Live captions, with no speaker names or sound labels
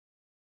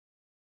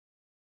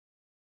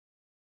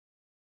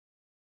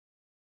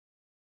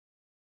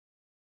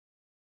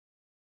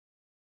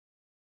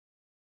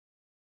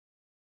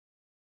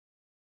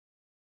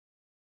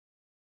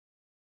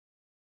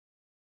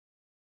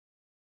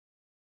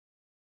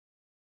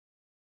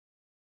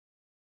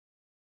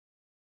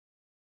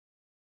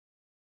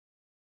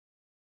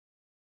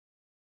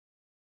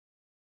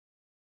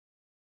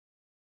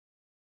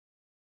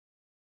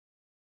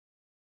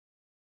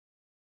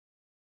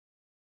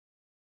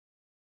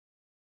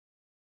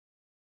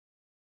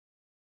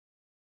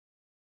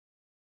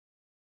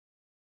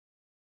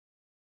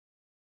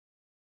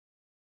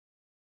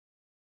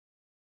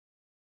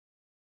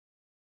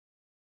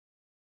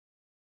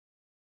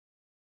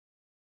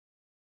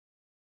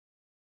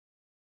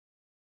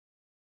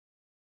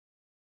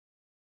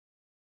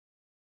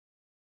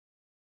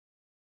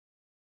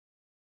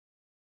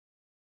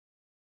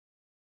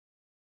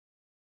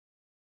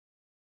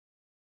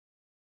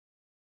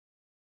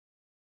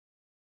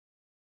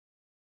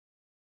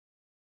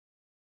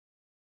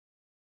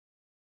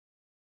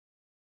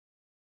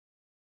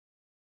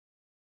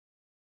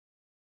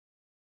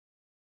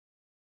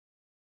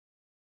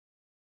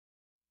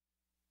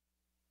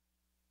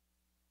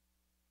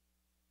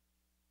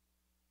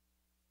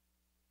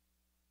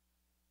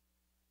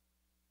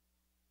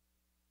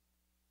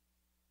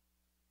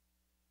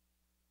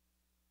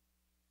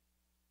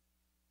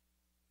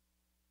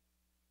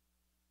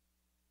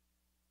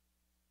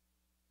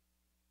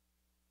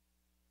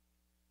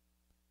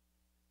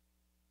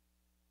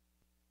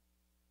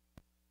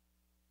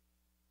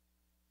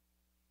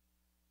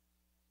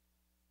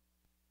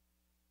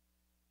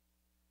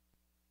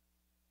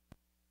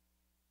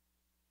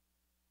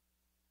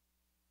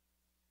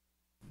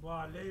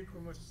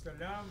وعليكم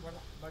السلام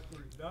ورحمة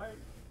الله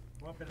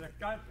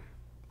وبركاته.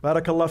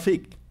 بارك الله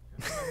فيك.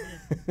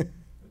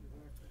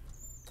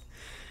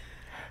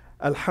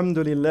 الحمد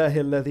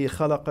لله الذي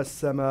خلق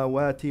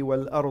السماوات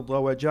والأرض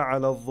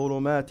وجعل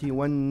الظلمات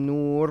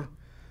والنور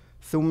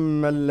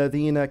ثم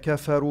الذين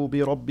كفروا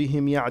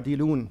بربهم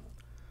يعدلون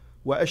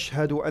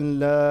وأشهد أن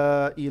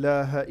لا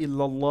إله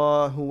إلا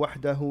الله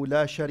وحده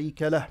لا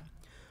شريك له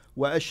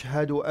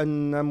وأشهد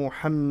أن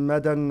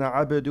محمدا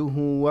عبده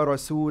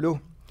ورسوله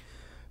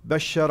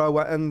بشر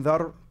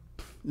وأنذر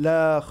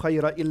لا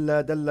خير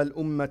إلا دل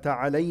الأمة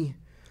عليه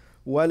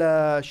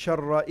ولا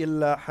شر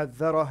إلا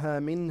حذرها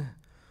منه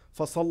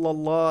فصلى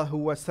الله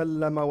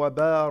وسلم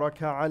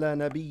وبارك على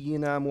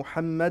نبينا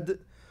محمد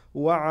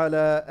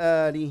وعلى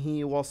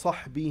آله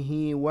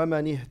وصحبه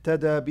ومن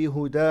اهتدى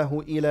بهداه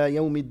إلى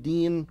يوم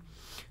الدين.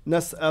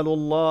 نسأل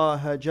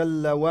الله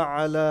جل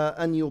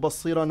وعلا أن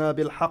يبصرنا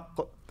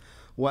بالحق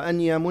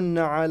وأن يمن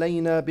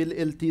علينا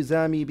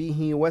بالالتزام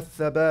به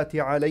والثبات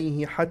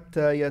عليه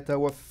حتى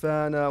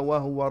يتوفانا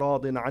وهو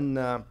راض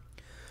عنا.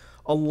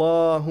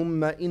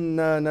 اللهم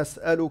إنا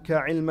نسألك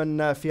علما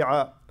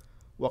نافعا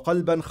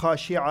وقلبا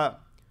خاشعا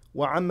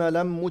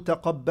وعملا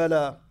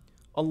متقبلا.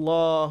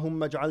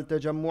 اللهم اجعل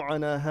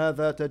تجمعنا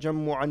هذا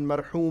تجمعا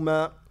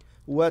مرحوما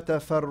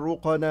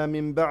وتفرقنا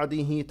من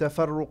بعده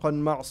تفرقا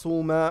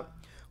معصوما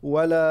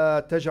ولا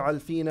تجعل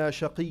فينا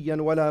شقيا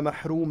ولا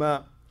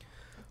محروما.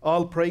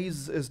 All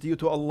praise is due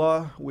to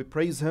Allah. We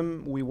praise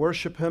Him, we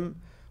worship Him,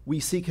 we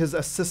seek His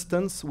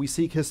assistance, we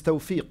seek His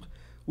tawfiq.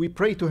 We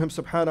pray to Him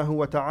subhanahu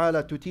wa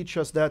ta'ala to teach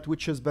us that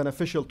which is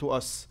beneficial to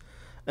us.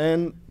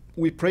 And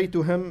we pray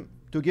to Him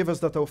to give us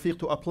the tawfiq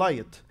to apply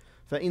it.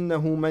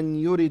 فإنه من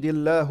يرد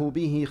الله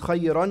به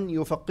خيرا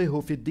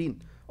يفقهه في الدين.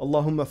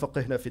 اللهم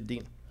فقهنا في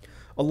الدين.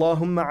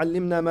 اللهم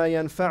علمنا ما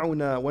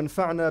ينفعنا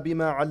وانفعنا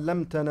بما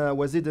علمتنا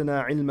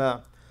وزدنا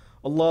علما.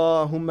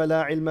 اللهم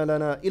لا علم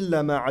لنا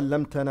إلا ما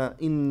علمتنا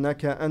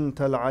إنك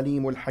أنت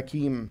العليم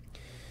الحكيم.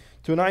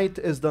 Tonight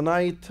is the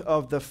night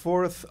of the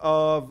 4th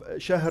of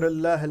شهر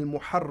الله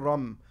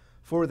المحرم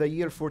for the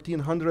year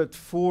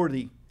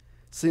 1440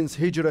 since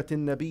Hijrat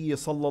النبي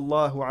صلى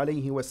الله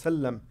عليه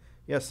وسلم.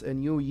 Yes, a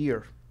new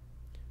year.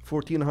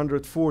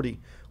 1440,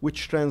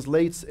 which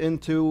translates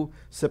into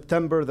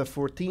September the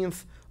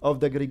 14th of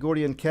the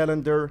Gregorian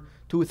calendar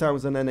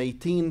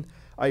 2018.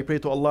 I pray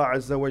to Allah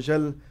Azza wa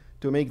Jal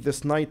to make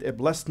this night a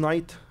blessed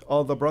night.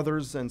 All the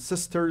brothers and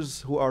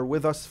sisters who are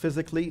with us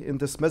physically in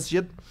this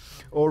masjid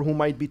or who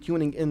might be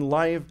tuning in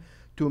live,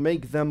 to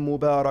make them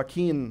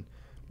mubarakin,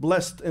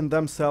 blessed in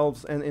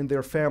themselves and in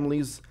their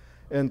families.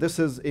 And this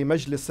is a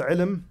majlis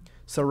ilm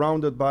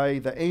surrounded by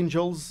the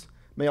angels.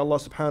 May Allah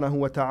subhanahu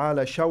wa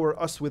ta'ala shower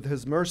us with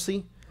His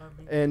mercy.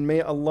 Ameen. And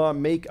may Allah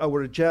make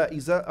our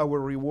ja'iza, our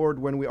reward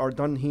when we are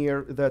done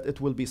here, that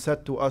it will be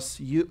said to us,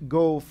 you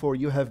go for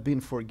you have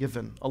been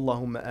forgiven.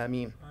 Allahumma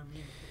ameen.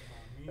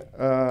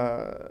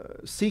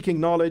 Seeking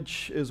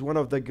knowledge is one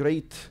of the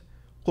great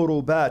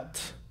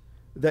qurubat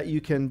that you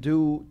can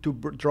do to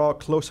draw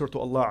closer to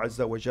Allah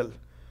Azza wa Jal.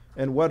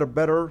 And what a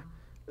better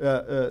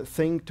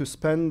thing to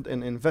spend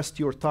and invest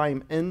your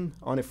time in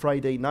on a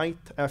Friday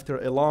night after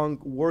a long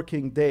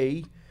working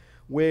day,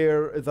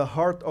 where the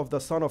heart of the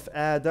son of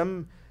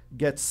Adam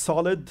gets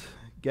solid,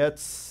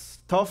 gets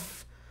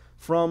tough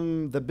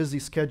from the busy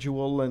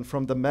schedule and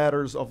from the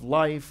matters of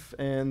life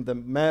and the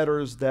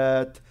matters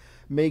that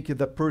make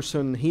the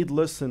person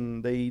heedless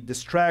and they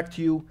distract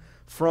you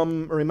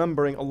from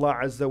remembering Allah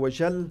Azza wa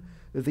Jal.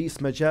 These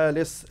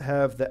majalis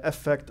have the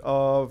effect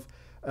of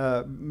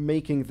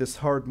making this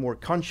heart more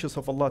conscious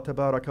of Allah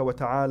Tabaraka wa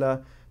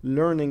Ta'ala,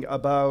 learning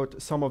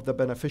about some of the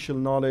beneficial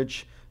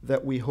knowledge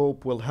that we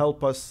hope will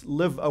help us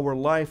live our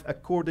life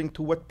according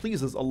to what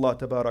pleases Allah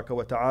Tabaraka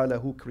wa Ta'ala,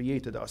 who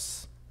created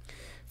us.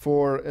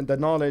 For the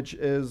knowledge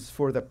is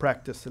for the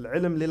practice.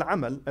 Al-ilm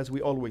lil-amal, as we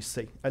always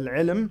say.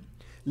 Al-ilm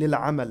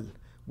lil-amal.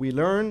 We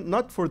learn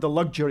not for the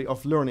luxury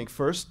of learning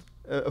first,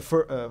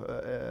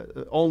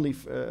 only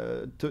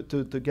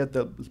to get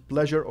the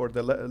pleasure or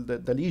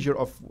the leisure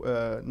of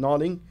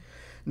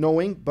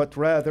knowing, but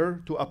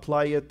rather to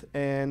apply it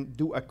and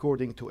do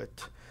according to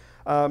it.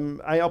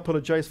 I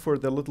apologize for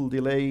the little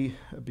delay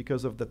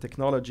because of the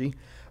technology,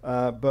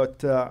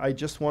 but I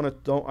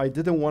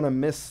didn't want to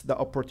miss the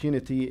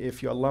opportunity.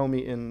 If you allow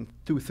me in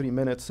 2-3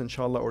 minutes,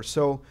 inshallah, or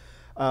so,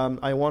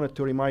 I wanted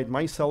to remind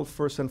myself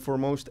first and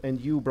foremost,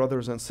 and you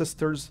brothers and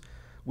sisters,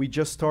 we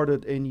just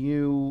started a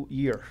new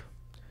year.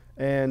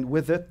 And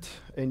with it,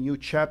 a new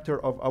chapter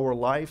of our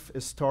life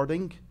is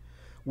starting.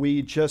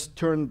 We just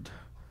turned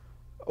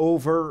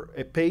over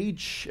a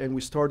page and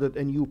we started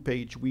a new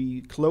page.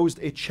 We closed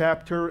a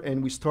chapter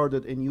and we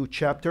started a new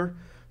chapter.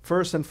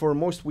 First and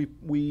foremost, we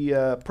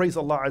praise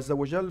Allah Azza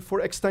wa Jal for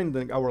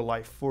extending our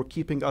life, for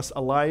keeping us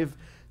alive,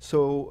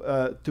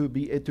 so to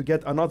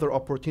get another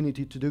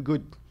opportunity to do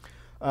good.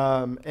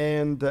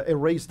 And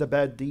erase the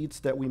bad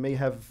deeds that we may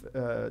have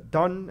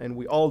done, and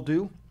we all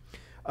do.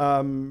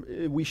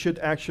 We should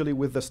actually,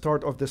 with the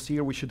start of this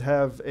year, we should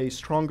have a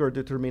stronger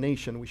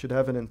determination. We should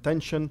have an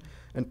intention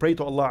and pray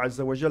to Allah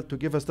Azza wa Jal to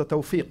give us the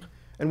tawfiq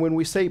And when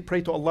we say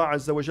pray to Allah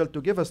Azza wa Jal to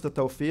give us the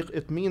tawfiq,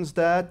 it means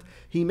that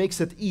He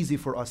makes it easy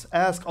for us.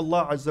 Ask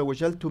Allah Azza wa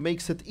Jal to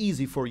make it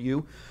easy for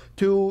you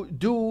to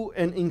do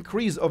an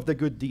increase of the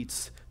good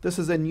deeds. This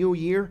is a new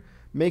year.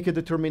 Make a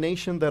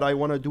determination that I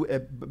want to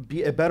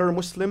be a better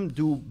Muslim,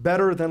 do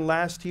better than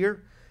last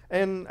year,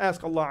 and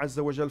ask Allah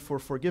Azza wa Jal for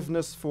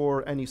forgiveness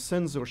for any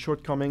sins or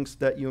shortcomings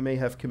that you may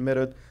have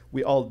committed.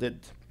 We all did.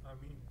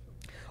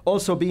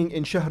 Also, being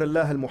in Shahr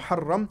Allah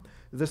al-Muharram,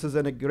 this is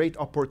a great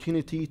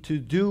opportunity to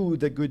do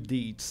the good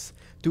deeds,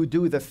 to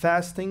do the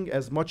fasting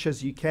as much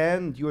as you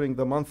can during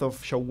the month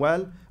of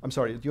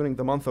during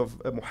the month of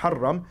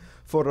Muharram.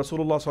 For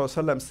Rasulullah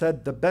ﷺ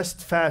said the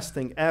best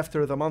fasting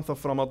after the month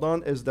of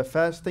Ramadan is the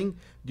fasting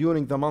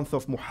during the month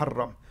of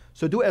Muharram.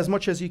 So do as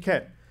much as you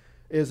can.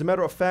 As a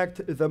matter of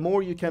fact, the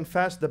more you can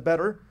fast, the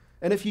better.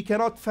 And if you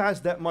cannot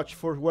fast that much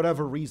for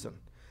whatever reason,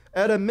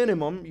 at a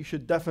minimum, you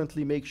should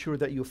definitely make sure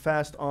that you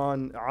fast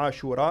on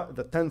Ashura,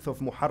 the 10th of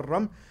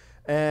Muharram,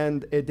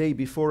 and a day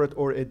before it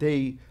or a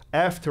day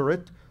after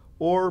it,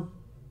 or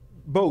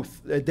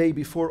both, a day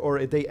before or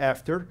a day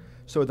after.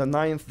 So the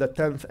 9th, the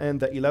 10th, and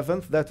the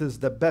 11th, that is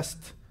the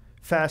best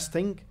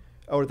fasting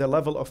or the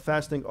level of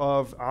fasting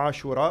of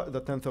Ashura,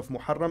 the 10th of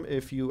Muharram,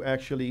 if you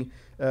actually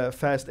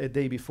fast a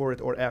day before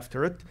it or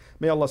after it.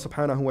 May Allah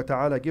subhanahu wa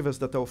ta'ala give us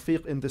the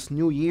tawfiq in this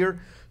new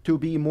year to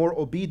be more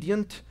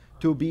obedient,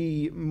 to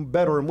be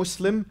better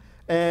Muslim,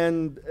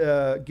 and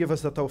give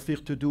us the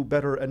tawfiq to do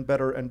better and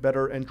better and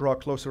better and draw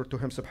closer to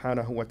Him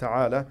subhanahu wa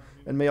ta'ala.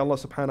 And may Allah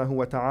subhanahu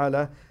wa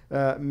ta'ala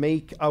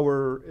make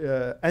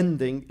our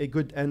ending a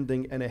good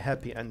ending and a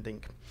happy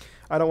ending.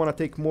 I don't want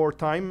to take more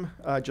time.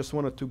 I just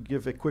wanted to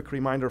give a quick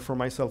reminder for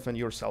myself and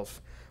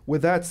yourself.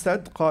 With that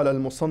said, قال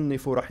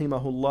المصنف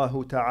رحمه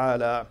الله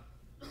تعالى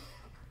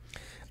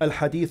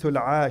الحديث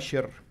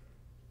العاشر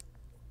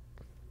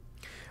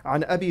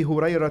عن أبي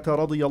هريرة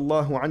رضي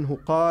الله عنه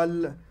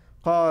قال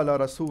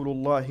قال رسول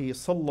الله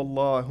صلى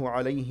الله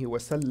عليه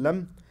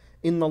وسلم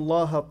إن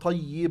الله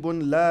طيب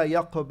لا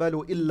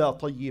يقبل إلا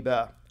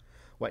طيبا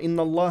وإن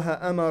الله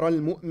أمر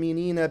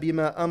المؤمنين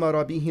بما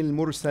أمر به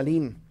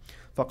المرسلين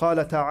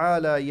فقال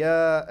تعالى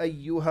يا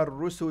أيها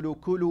الرسل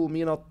كلوا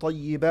من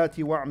الطيبات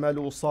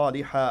واعملوا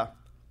صالحا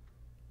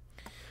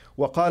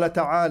وقال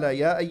تعالى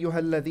يا أيها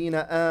الذين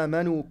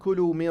آمنوا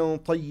كلوا من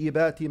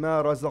طيبات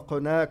ما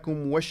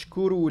رزقناكم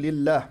واشكروا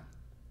لله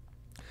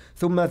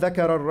ثم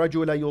ذكر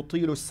الرجل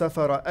يطيل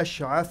السفر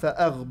أشعث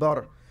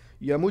أغبر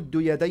يمد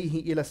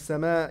يديه إلى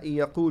السماء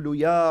يقول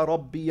يا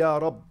رب يا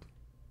رب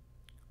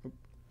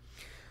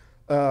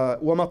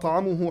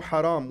ومطعمه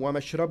حرام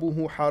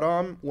ومشربه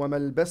حرام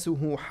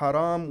وملبسه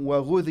حرام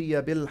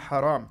وغذي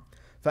بالحرام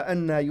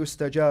فأنى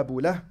يستجاب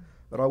له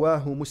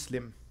رواه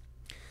مسلم.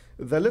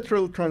 The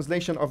literal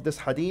translation of this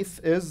hadith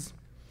is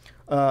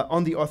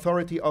on the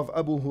authority of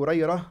Abu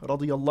Hurairah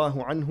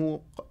radiyallahu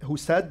anhu, who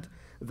said,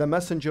 the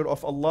Messenger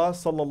of Allah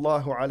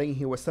sallallahu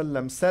alayhi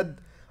wasallam said,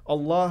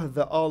 Allah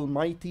the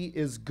Almighty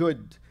is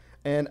good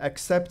and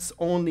accepts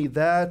only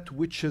that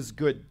which is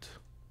good.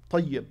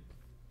 طيب.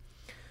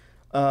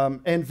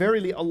 And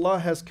verily Allah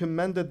has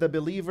commanded the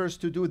believers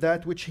to do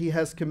that which He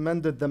has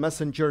commanded the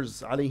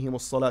messengers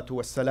alayhimus salatu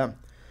wassalam.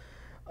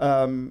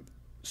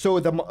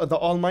 So the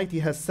Almighty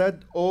has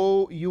said,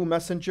 O you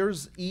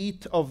messengers,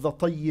 eat of the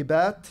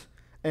tayyibat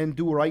and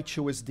do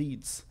righteous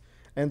deeds.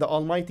 And the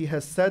Almighty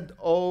has said,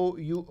 O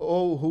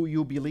who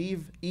you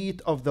believe,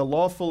 eat of the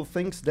lawful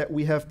things that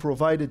we have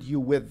provided you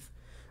with.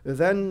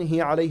 Then He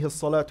alayhi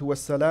salatu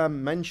wassalam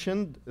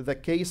mentioned the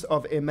case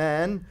of a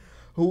man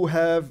who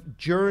have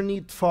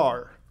journeyed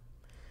far,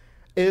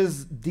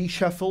 is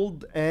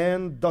disheveled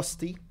and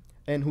dusty,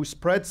 and who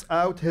spreads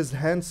out his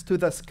hands to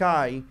the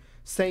sky,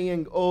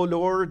 saying, O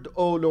Lord,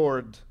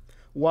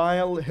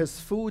 while his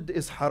food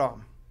is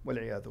haram,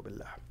 وَالْعِيَاذُ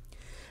بِاللَّهِ,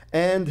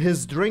 and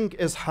his drink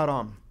is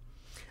haram,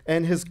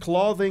 and his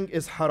clothing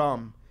is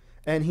haram,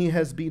 and he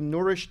has been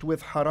nourished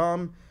with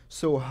haram,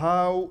 so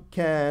how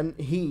can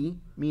he,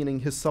 meaning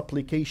his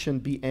supplication,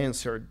 be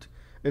answered?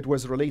 It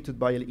was related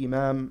by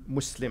Imam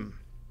Muslim.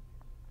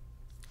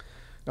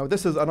 Now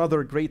this is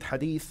another great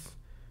hadith,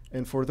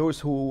 and for those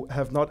who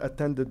have not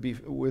attended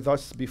with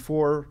us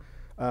before,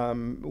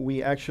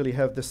 we actually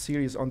have this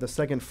series on the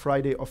second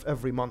Friday of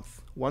every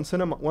month, once a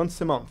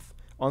month,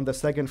 on the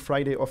second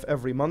Friday of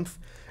every month,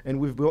 and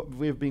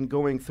we've been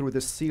going through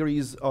this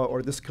series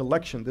or this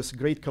collection, this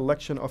great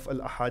collection of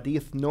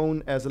al-ahadith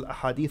known as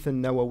Al-Hadith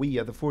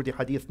An-Nawawi, the 40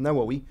 Hadith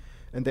Nawawi,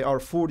 and they are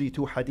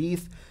 42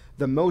 hadith,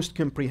 the most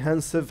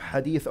comprehensive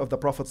hadith of the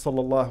Prophet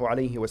sallallahu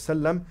alaihi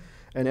wasallam.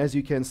 And as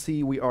you can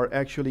see, we are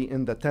actually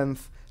in the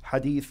 10th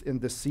hadith in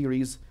this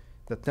series,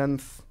 the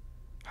 10th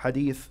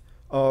hadith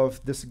of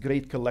this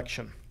great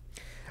collection.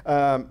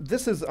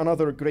 This is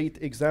another great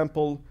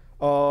example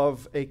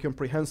of a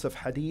comprehensive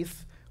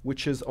hadith,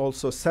 which is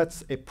also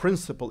sets a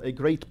principle, a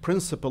great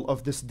principle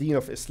of this deen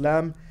of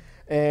Islam,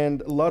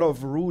 and a lot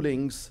of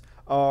rulings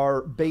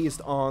are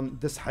based on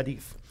this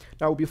hadith.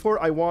 Now, before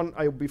I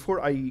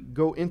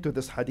go into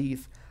this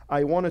hadith,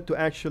 I wanted to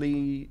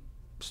actually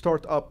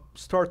start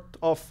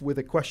off with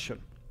a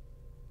question.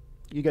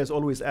 You guys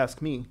always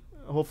ask me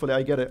hopefully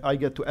I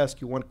get to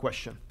ask you one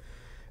question.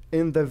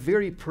 In the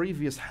very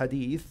previous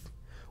hadith,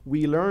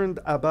 we learned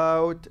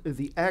about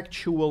the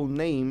actual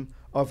name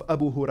of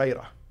Abu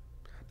Huraira.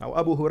 Now,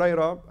 Abu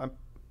Huraira,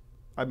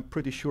 I'm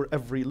pretty sure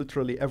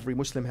literally every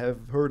Muslim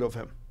have heard of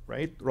him,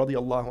 right?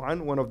 Radiallahu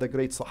an, one of the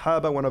great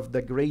Sahaba, one of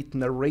the great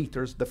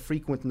narrators, the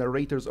frequent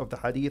narrators of the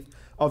hadith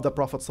of the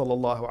Prophet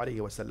sallallahu alaihi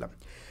wasallam.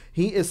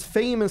 He is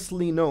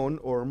famously known,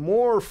 or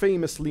more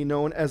famously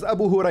known, as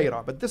Abu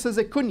Huraira, but this is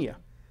a kunya.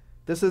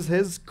 This is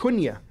his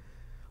kunya.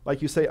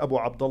 Like you say, Abu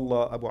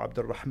Abdullah, Abu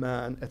Abdul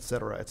Rahman,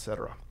 etc.,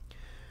 etc.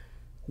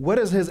 What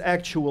is his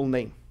actual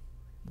name?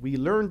 We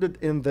learned it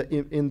in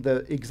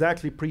the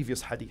exactly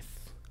previous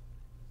hadith.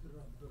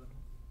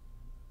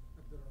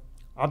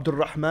 Abdul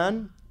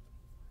Rahman,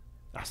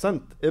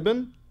 Ahsant,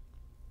 Ibn.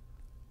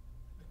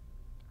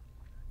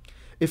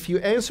 If you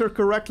answer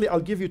correctly, I'll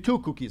give you 2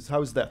 cookies.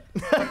 How's that?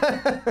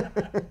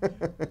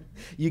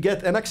 You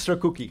get an extra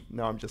cookie.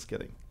 No, I'm just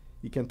kidding.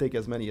 You can take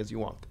as many as you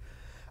want.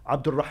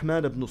 Abdul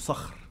Rahman ibn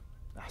Sakhr.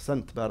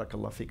 Ahsant,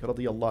 barakallah fik,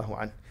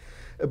 radiyallahu an.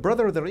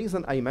 Brother, the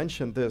reason I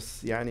mentioned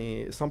this,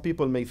 some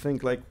people may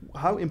think like,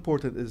 how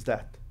important is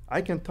that?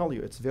 I can tell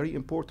you, it's very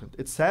important.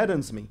 It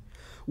saddens me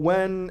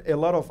when a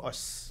lot of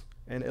us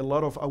and a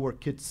lot of our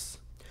kids,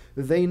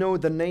 they know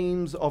the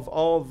names of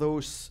all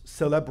those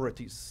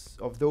celebrities,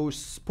 of those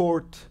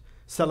sport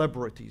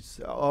celebrities,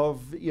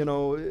 of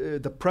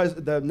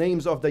the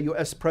names of the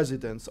US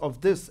presidents,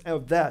 of this,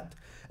 of that,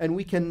 and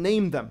we can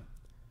name them,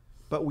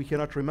 but we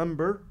cannot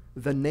remember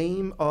the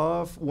name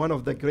of one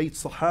of the great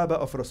Sahaba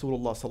of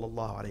Rasulullah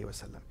sallallahu alaihi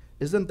wasallam.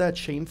 Isn't that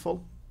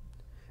shameful?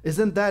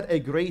 Isn't that a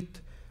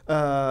great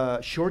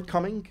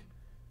shortcoming?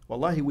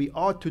 Wallahi, we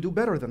ought to do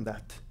better than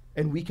that,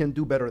 and we can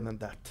do better than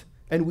that,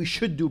 and we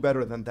should do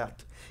better than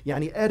that.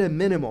 At a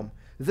minimum,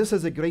 this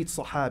is a great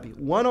Sahabi.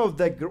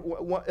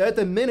 At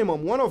a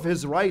minimum, one of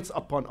his rights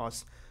upon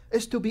us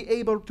is to be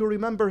able to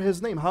remember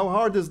his name. How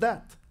hard is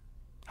that?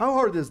 How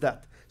hard is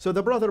that? So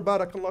the brother,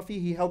 barakallah fi,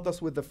 he helped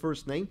us with the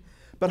first name.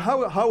 But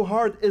how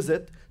hard is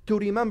it to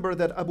remember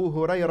that Abu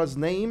Huraira's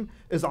name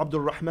is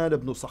Abdul Rahman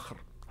ibn Sakhr?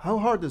 How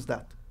hard is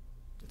that?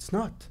 It's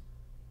not.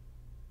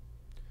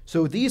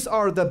 So these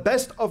are the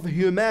best of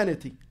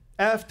humanity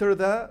after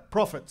the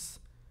prophets.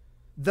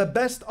 The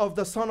best of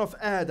the son of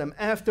Adam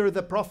after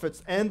the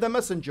prophets and the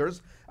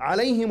messengers,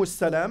 alayhimus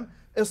salam,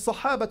 is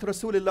Sahabat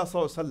Rasulullah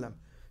sallallahu alaihi wasallam.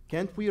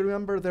 Can't we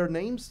remember their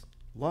names?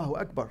 Allahu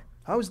Akbar.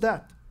 How is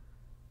that?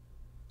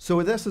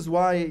 So this is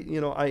why,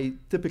 I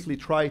typically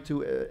try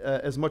to,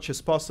 as much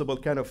as possible,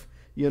 kind of,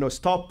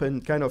 stop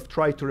and kind of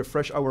try to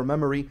refresh our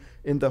memory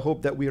in the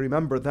hope that we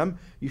remember them.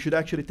 You should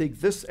actually take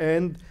this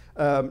and,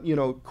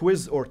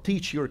 quiz or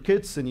teach your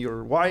kids and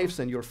your wives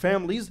and your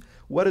families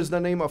what is the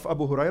name of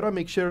Abu Huraira.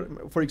 Make sure,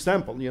 for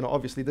example,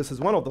 obviously this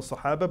is one of the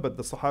Sahaba, but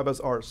the Sahabas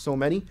are so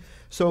many.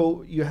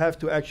 So you have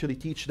to actually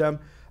teach them.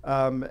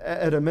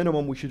 At a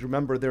minimum, we should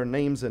remember their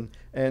names and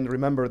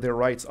remember their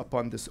rights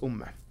upon this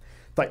ummah.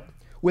 Right.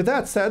 With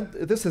that said,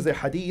 this is a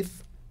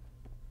hadith,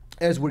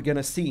 as we're going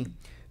to see,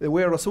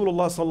 where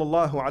Rasulullah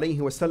sallallahu alayhi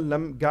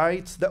wasallam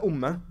guides the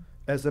ummah.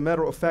 As a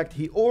matter of fact,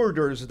 he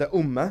orders the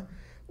ummah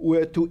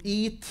to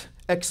eat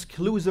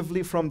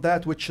exclusively from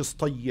that which is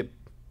tayyib.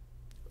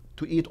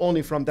 To eat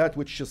only from that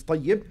which is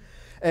tayyib.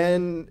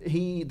 And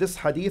this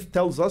hadith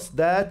tells us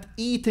that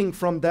eating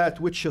from that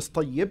which is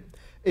tayyib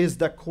is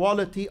the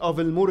quality of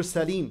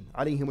al-mursaleen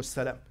alayhimus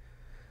salam.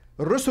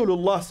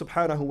 Rasulullah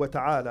subhanahu wa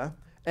ta'ala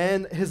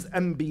and his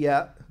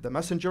anbiya, the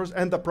messengers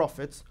and the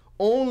prophets,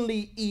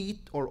 only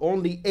eat or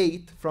only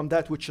ate from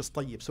that which is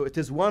tayyib. So it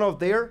is one of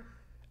their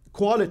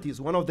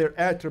qualities, one of their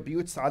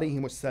attributes,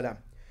 alayhimus salam.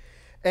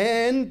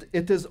 And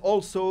it is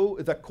also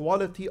the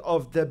quality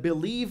of the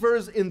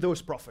believers in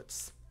those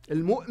prophets.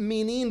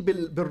 Al-mu'mineen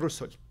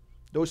bil-rusul.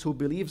 Those who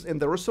believes in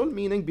the Rusul,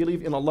 meaning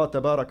believe in Allah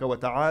tabaraka wa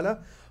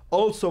ta'ala.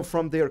 Also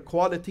from their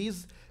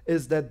qualities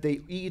is that they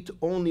eat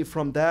only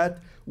from that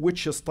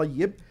which is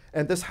tayyib.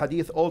 And this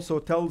hadith also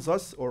tells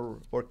us or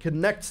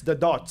connects the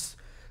dots,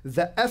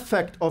 the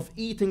effect of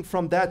eating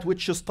from that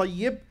which is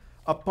tayyib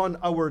upon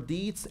our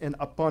deeds and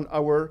upon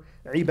our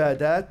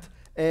ibadat,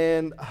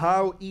 and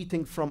how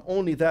eating from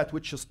only that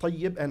which is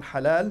tayyib and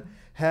halal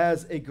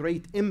has a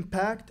great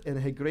impact and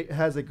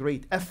has a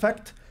great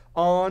effect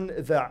on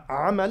the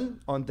amal,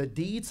 on the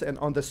deeds and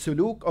on the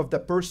suluk of the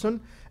person,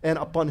 and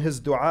upon his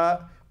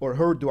dua or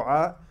her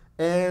dua,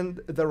 and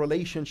the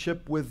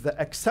relationship with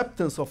the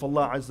acceptance of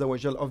Allah Azza wa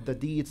Jal of the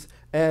deeds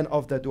and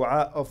of the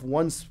dua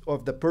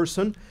of the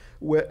person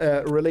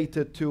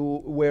related to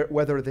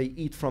whether they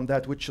eat from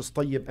that which is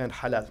tayyib and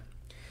halal.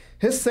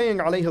 His saying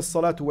alayhi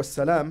salatu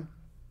wassalam,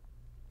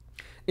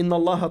 Inna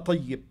Allah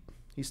tayyib.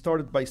 He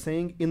started by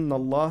saying, Inna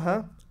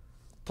Allah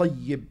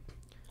tayyib.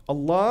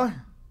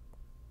 Allah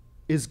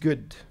is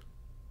good.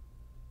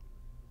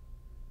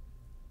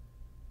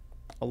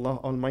 Allah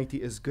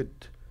Almighty is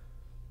good.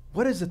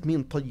 What does it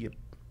mean, tayyib?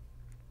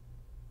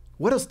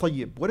 What is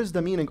tayyib? What is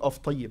the meaning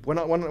of tayyib? When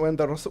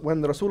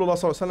Rasulullah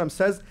SAW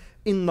says,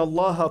 Inna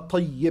Allah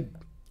tayyib,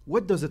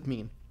 what does it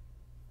mean?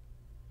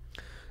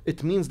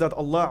 it means that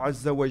Allah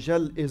Azza wa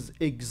Jal is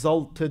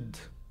exalted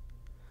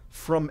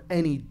from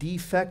any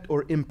defect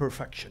or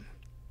imperfection.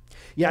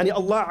 Yani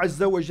Allah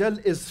Azza wa Jal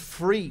is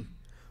free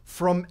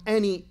from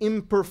any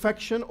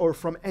imperfection or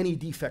from any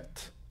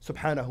defect,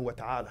 subhanahu wa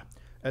ta'ala.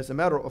 As a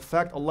matter of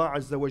fact, Allah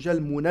Azza wa Jal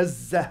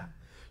munazzah.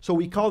 So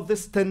we call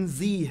this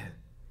tanzih.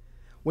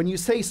 When you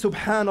say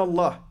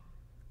subhanallah,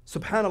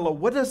 subhanallah,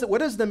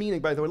 what is the meaning,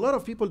 by the way? A lot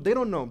of people, they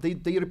don't know.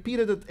 They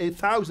repeated it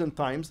 1,000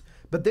 times,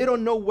 but they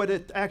don't know what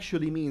it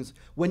actually means.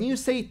 When you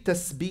say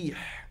tasbih,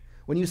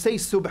 when you say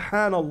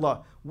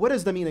subhanallah, what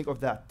is the meaning of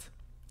that?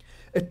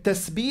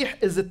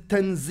 التسبيح is a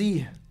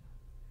tanzih.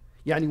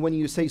 Yani when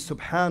you say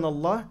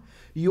subhanallah,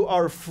 you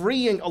are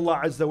freeing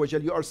Allah Azza wa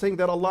Jal. You are saying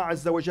that Allah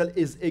Azza wa Jal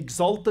is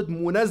exalted,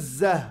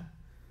 munazzah,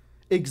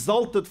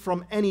 exalted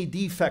from any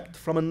defect,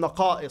 from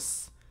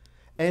al-naqa'is,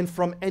 and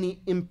from any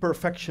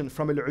imperfection,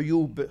 from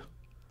al-uyub.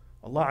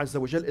 Allah Azza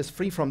wa Jal is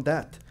free from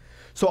that.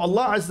 So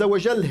Allah Azza wa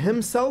Jal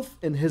himself,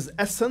 in his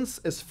essence,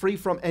 is free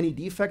from any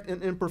defect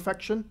and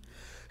imperfection.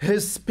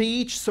 His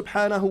speech,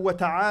 subhanahu wa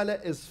ta'ala,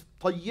 is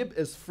tayyib,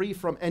 is free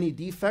from any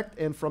defect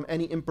and from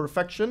any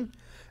imperfection.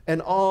 And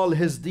all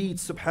his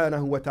deeds,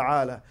 subhanahu wa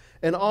ta'ala,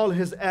 and all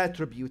his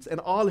attributes, and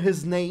all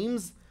his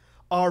names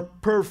are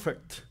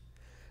perfect.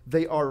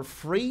 They are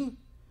free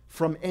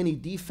from any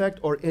defect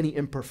or any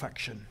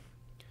imperfection.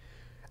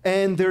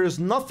 And there is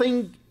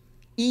nothing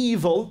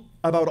evil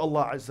about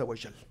Allah Azza wa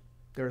Jal.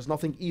 There is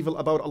nothing evil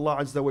about Allah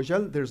Azza wa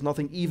Jal. There is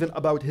nothing evil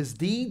about his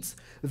deeds.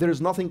 There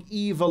is nothing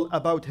evil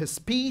about his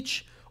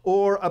speech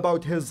or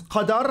about his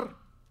qadar,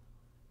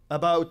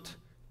 about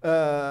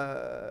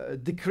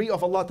decree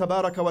of Allah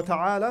Tabaraka wa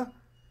Ta'ala,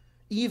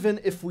 even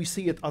if we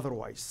see it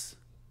otherwise.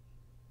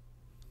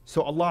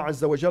 So Allah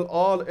Azza wa Jal,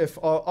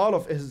 all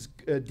of his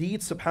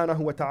deeds, subhanahu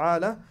wa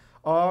ta'ala,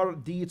 are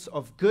deeds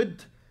of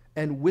good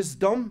and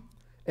wisdom,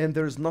 and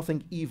there is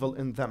nothing evil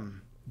in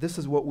them. This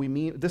is what we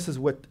mean. This is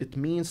what it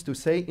means to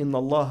say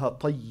Inna Allaha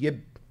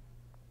tayyib.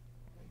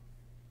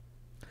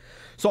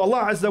 So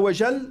Allah Azza wa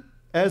Jal,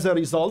 as a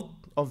result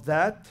of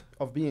that,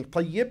 of being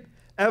tayyib,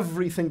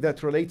 everything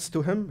that relates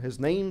to him, his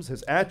names,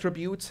 his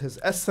attributes, his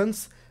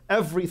essence,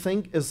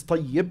 everything is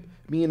tayyib,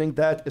 meaning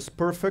that is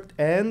perfect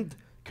and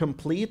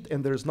complete,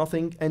 and there is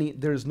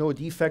no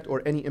defect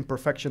or any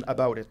imperfection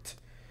about it.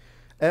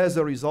 As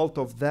a result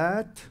of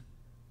that,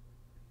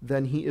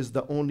 then he is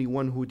the only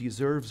one who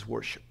deserves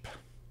worship.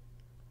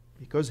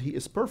 Because he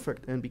is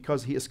perfect and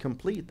because he is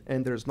complete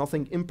and there's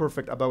nothing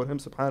imperfect about him,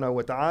 subhanahu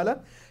wa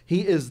ta'ala,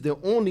 he is the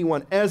only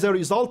one. As a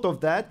result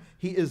of that,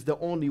 he is the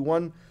only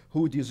one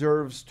who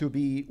deserves to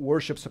be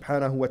worshipped,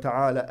 subhanahu wa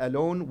ta'ala,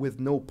 alone with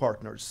no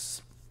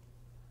partners.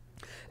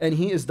 And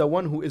he is the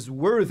one who is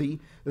worthy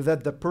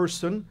that the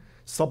person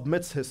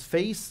submits his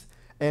face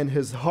and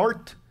his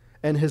heart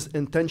and his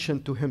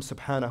intention to him,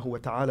 subhanahu wa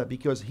ta'ala,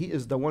 because he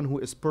is the one who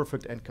is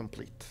perfect and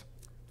complete.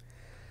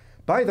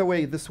 By the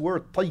way, this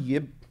word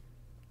tayyib,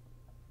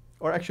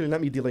 or actually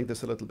let me delay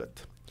this a little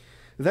bit.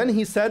 Then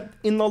he said,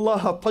 Inna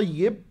Allaha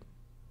tayyib,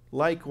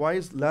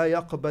 likewise, la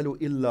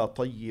yaqbalu illa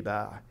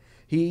tayyiba.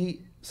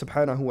 He,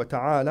 subhanahu wa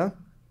ta'ala,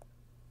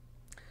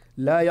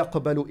 la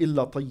yaqbalu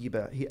illa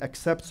tayyiba. He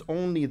accepts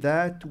only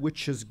that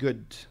which is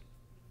good.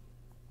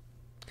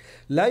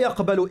 La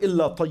yaqbalu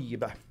illa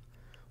tayyiba.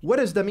 What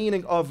is the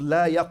meaning of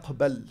la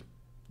yaqbal?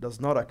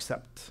 Does not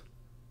accept.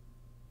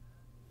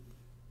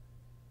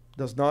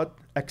 Does not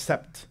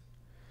accept.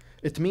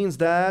 It means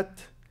that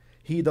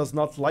he does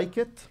not like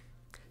it.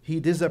 He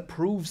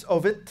disapproves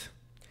of it.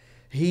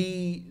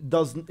 He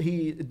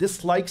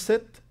dislikes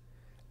it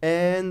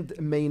and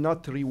may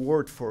not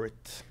reward for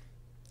it.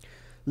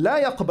 La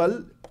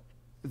yaqbal,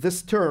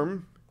 this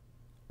term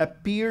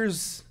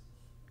appears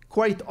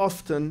quite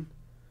often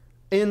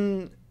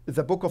in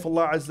the book of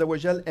Allah Azza wa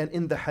Jal and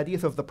in the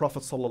hadith of the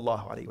Prophet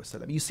sallallahu alaihi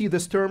wasallam. You see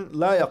this term,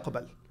 la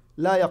yaqbal,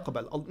 la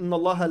yaqbal, inna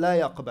Allah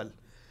la yaqbal.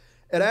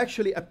 It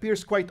actually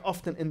appears quite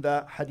often in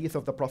the hadith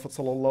of the Prophet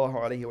sallallahu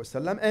alaihi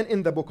wasallam and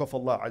in the book of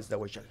Allah Azza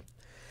wa Jal.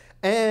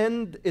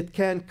 And it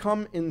can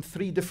come in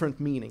three different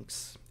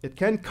meanings. It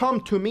can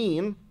come to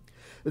mean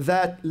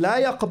that la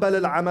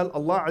yaqbal al-amal,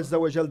 Allah Azza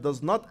wa Jal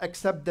does not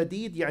accept the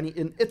deed, yani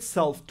in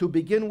itself to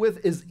begin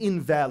with is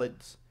invalid.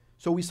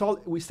 So we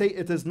say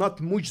it is not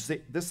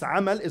mujzi. This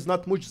amal is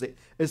not mujzi.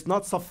 It's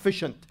not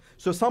sufficient.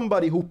 So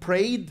somebody who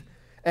prayed,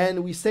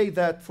 and we say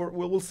that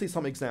we'll see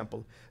some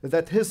example,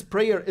 that his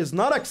prayer is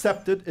not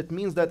accepted, it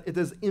means that it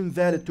is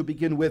invalid to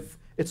begin with.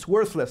 It's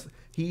worthless.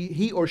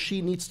 He or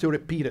she needs to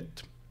repeat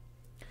it.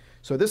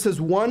 So this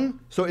is one.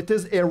 So it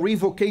is a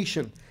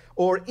revocation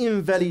or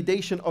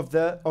invalidation of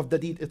the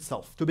deed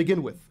itself to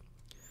begin with.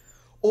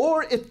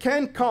 Or it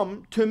can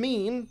come to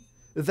mean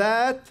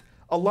that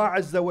Allah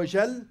Azza wa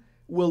Jal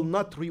will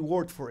not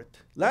reward for it.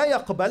 لا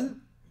يقبل,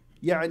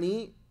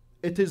 يعني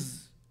it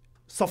is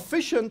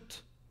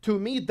sufficient to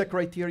meet the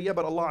criteria,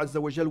 but Allah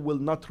Azza wa Jal will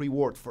not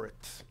reward for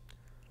it.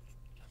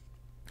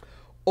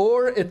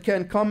 Or it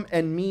can come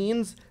and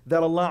means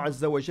that Allah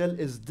Azza wa Jal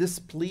is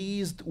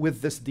displeased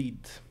with this deed,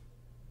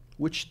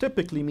 which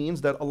typically means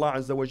that Allah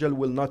Azza wa Jal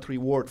will not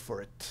reward for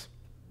it.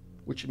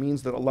 which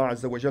means that Allah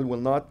Azza wa Jal will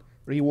not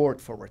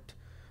reward for it.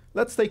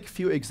 Let's take a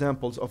few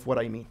examples of what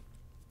I mean,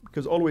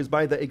 because always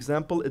by the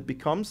example it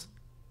becomes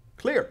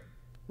clear,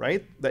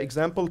 right? The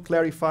example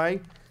clarify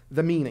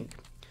the meaning.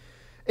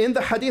 In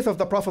the hadith of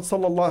the Prophet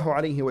sallallahu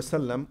alaihi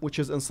wasallam, which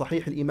is in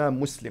Sahih al-Imam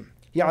Muslim,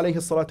 he alayhi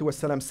salatu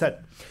wasallam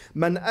said,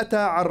 "Man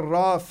ata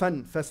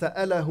arrafan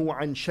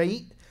fasa'alahu an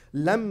shay'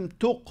 lam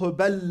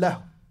tuqbal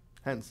lahu."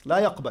 Hence, la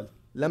yaqbal.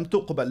 لم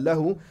تقبل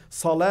له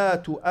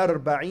صلاة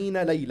 40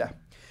 ليلة.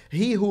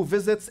 He who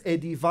visits a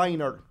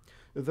diviner,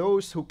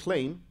 those who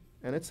claim,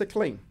 and it's a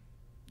claim,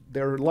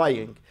 they're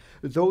lying,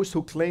 those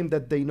who claim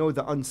that they know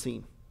the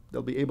unseen.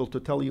 They'll be able to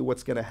tell you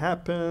what's going to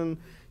happen,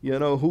 you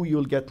know, who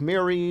you'll get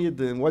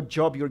married and what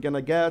job you're going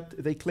to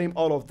get. They claim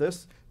all of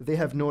this. They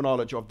have no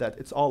knowledge of that.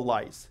 It's all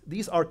lies.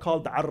 These are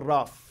called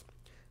arraf,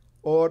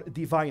 or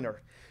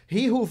diviner.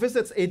 He who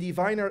visits a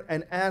diviner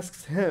and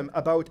asks him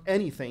about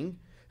anything,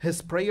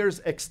 his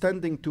prayers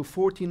extending to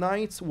 40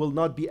 nights will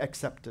not be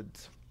accepted.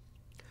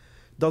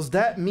 Does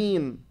that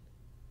mean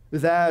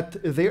that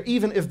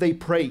even if they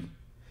pray,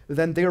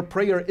 then their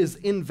prayer is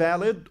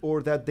invalid,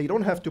 or that they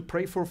don't have to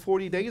pray for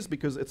 40 days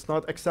because it's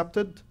not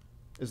accepted?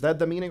 Is that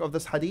the meaning of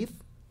this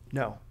hadith?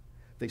 No.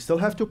 They still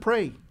have to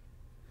pray.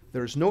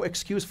 There's no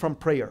excuse from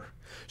prayer.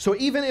 So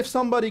even if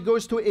somebody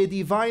goes to a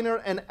diviner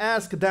and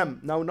asks them,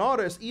 now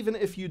notice, even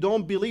if you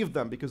don't believe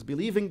them, because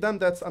believing them,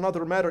 that's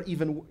another matter,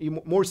 even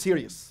more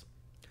serious.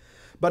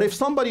 But if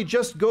somebody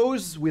just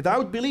goes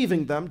without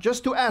believing them,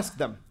 just to ask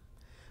them,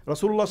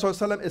 Rasulullah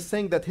ﷺ is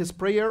saying that his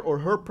prayer or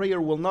her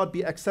prayer will not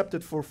be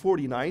accepted for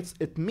 40 nights.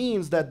 It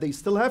means that they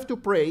still have to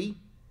pray,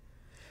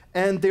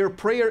 and their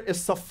prayer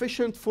is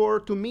sufficient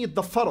to meet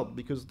the farad,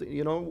 because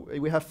you know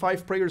we have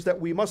 5 prayers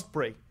that we must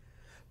pray,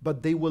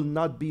 but they will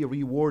not be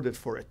rewarded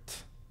for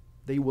it.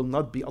 They will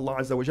not be, Allah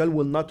Azza wa Jal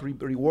will not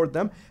reward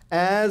them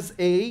as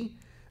a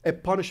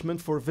punishment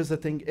for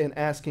visiting and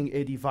asking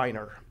a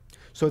diviner.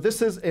 So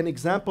this is an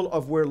example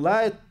of where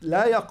la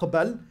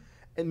yaqbal,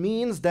 it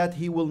means that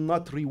he will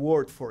not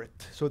reward for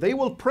it. So they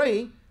will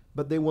pray,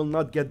 but they will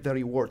not get the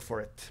reward for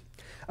it.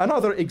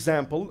 Another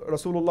example,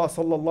 Rasulullah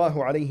sallallahu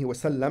alayhi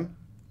wasallam,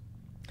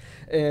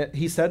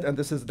 he said, and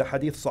this is the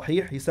hadith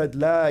sahih, he said,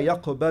 لا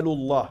يقبل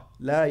الله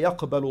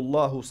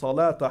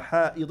صلاة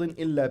حائض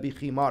إلا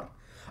بخمار.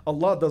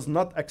 Allah does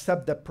not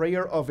accept the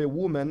prayer of a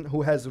woman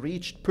who has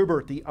reached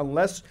puberty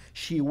unless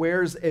she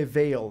wears a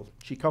veil,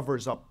 she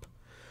covers up.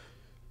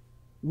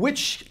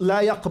 Which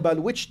لا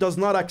يقبل, which does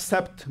not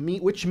accept,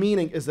 which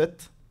meaning is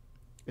it?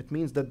 It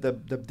means that the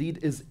deed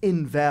is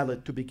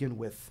invalid to begin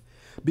with.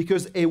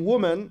 Because a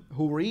woman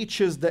who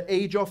reaches the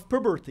age of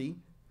puberty,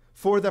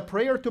 for the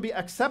prayer to be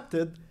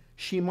accepted,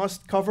 she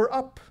must cover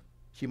up.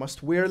 She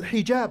must wear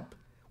hijab.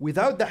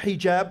 Without the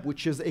hijab,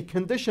 which is a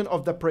condition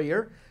of the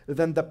prayer,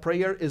 then the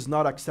prayer is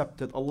not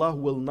accepted. Allah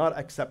will not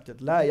accept it.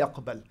 لا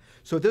يقبل.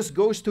 So this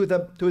goes to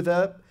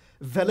the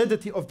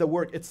validity of the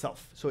word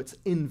itself. So it's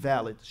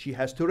invalid. She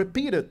has to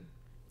repeat it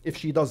if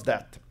she does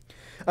that.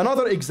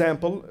 Another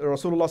example,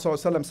 Rasulullah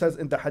ﷺ says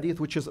in the hadith,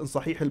 which is in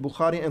Sahih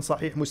al-Bukhari and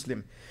Sahih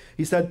Muslim,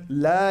 he said,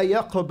 لا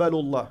يقبل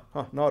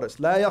الله. Notice,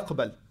 لا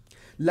يقبل.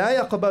 لا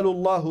يقبل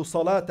الله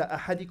صلاة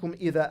أحدكم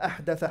إذا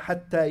أحدث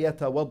حتى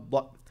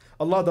يتوضأ.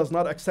 Allah does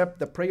not accept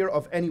the prayer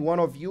of any one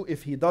of you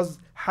if he does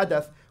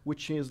hadath,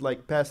 which is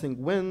like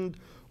passing wind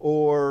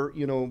or,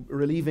 you know,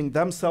 relieving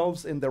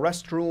themselves in the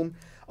restroom.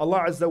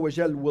 Allah Azza wa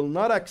Jal will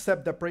not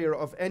accept the prayer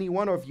of any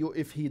one of you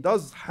if he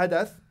does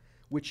hadath,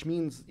 which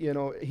means, you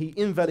know, he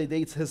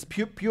invalidates his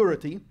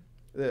purity,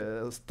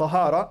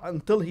 tahara,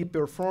 until he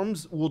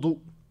performs wudu,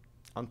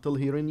 until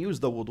he renews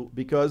the wudu,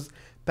 because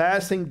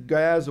passing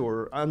gas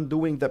or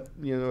undoing the,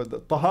 you know, the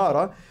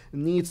tahara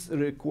needs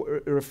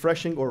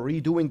refreshing or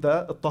redoing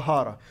the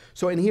tahara.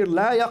 So in here,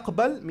 la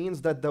yaqbal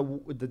means that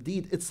the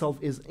deed itself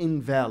is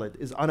invalid,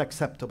 is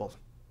unacceptable.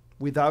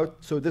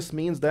 So this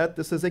means that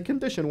this is a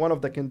condition, one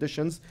of the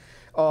conditions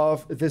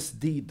of this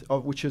deed,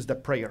 of which is the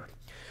prayer.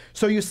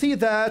 So you see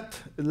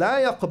that la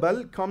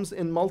yaqbal comes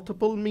in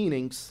multiple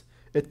meanings.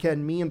 It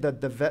can mean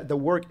that the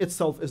work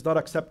itself is not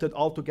accepted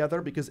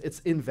altogether because it's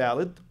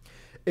invalid.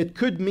 It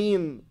could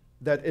mean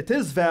that it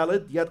is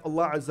valid, yet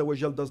Allah Azza wa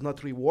Jal does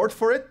not reward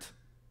for it.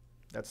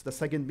 That's the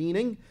second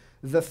meaning.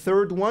 The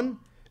third one,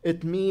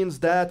 it means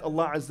that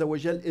Allah Azza wa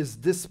Jal is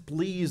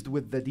displeased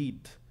with the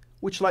deed,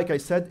 which, like I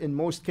said, in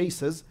most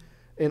cases,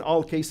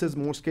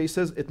 most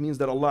cases, it means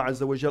that Allah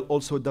Azza wa Jal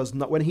also does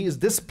not, when he is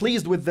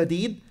displeased with the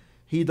deed,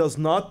 he does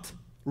not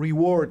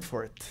reward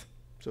for it.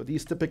 So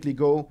these typically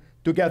go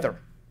together.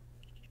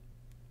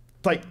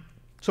 Right.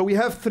 So we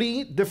have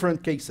 3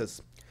 different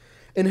cases.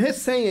 In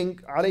his saying,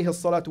 alayhi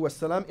salatu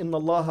wassalam, inna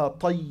Allah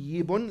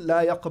tayyibun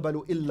la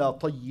yaqbalu illa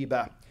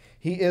tayyiba.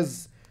 He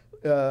is,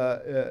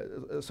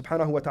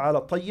 subhanahu wa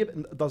ta'ala,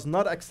 tayyib, does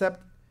not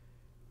accept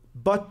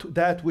but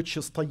that which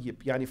is tayyib,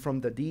 yani from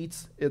the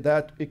deeds,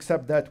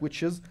 except that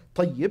which is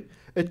tayyib.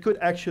 It could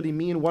actually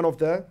mean one of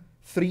the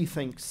 3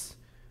 things.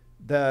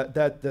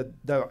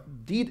 The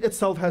deed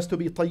itself has to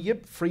be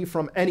tayyib, free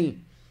from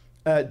any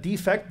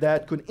defect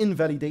that could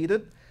invalidate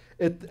it.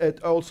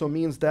 It also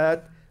means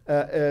that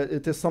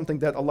it is something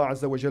that Allah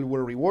Azza wa Jal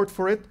will reward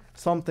for it,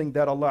 something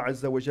that Allah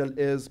Azza wa Jal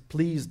is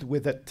pleased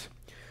with it.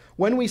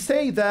 When we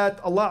say that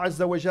Allah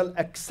Azza wa Jal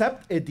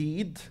accept a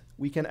deed,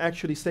 we can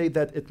actually say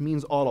that it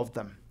means all of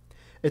them.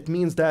 It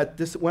means that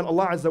when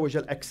Allah Azza wa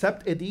Jal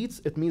accept a deed,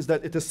 it means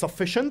that it is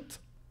sufficient.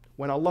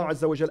 When Allah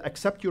Azza wa Jal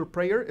accept your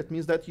prayer, it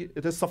means that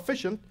it is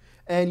sufficient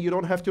and you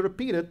don't have to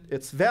repeat it.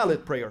 It's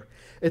valid prayer.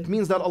 It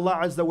means that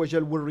Allah Azza wa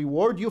Jal will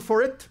reward you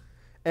for it.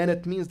 And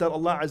it means that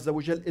Allah Azza wa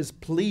Jal is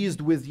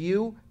pleased with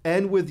you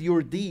and with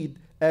your deed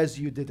as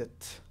you did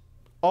it.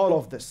 All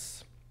of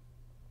this.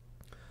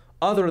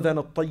 Other than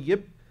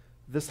al-tayyib,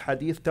 this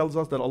hadith tells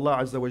us that Allah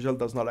Azza wa Jal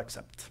does not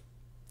accept.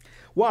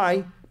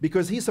 Why?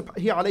 Because he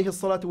alayhi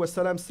salatu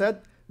wasalam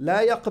said,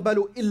 لا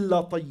يقبل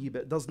إلا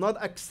طيب, does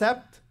not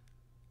accept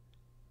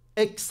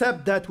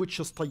except that which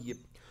is tayyib.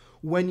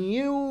 When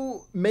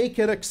you make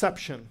an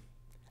exception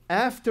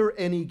after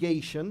a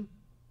negation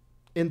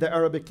in the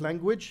Arabic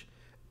language,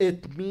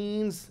 it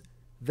means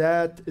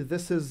that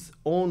this is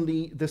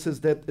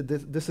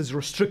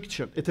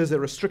restriction. It is a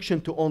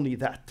restriction to only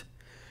that.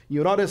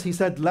 You notice he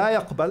said لا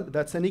يقبل,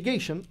 that's a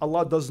negation.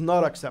 Allah does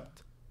not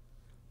accept.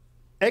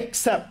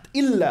 Except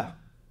إلا,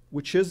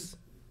 which is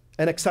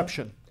an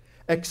exception.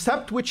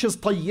 Except which is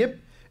tayyib,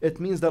 it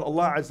means that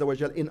Allah Azza wa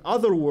Jal, in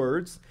other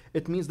words,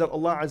 it means that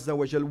Allah Azza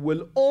wa Jal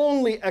will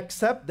only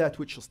accept that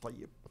which is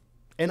tayyib.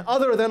 And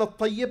other than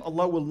al-tayyib,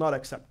 Allah will not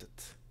accept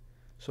it.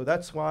 So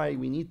that's why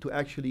we need to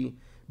actually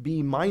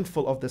be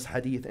mindful of this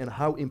hadith and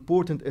how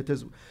important it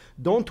is.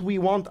 Don't we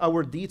want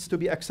our deeds to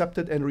be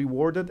accepted and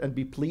rewarded and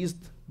be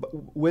pleased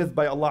with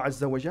by Allah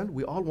Azza wa Jal?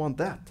 We all want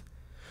that.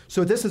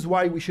 So this is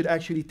why we should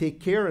actually take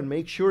care and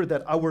make sure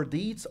that our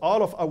deeds,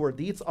 all of our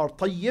deeds are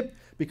tayyib,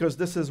 because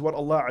this is what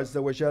Allah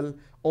Azza wa Jal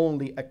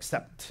only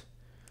accept.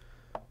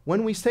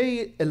 When we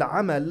say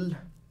al-amal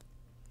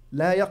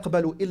la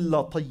yaqbalu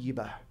illa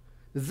tayyiba,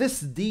 this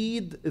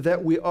deed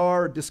that we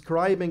are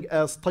describing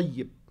as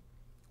tayyib,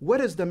 what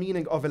is the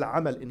meaning of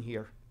al-amal in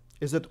here?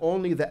 Is it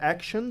only the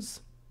actions?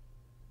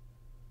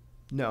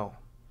 No,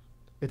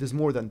 it is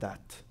more than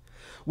that.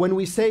 When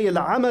we say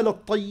al-amal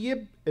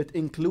al-tayyib, it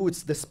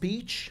includes the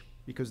speech,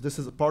 because this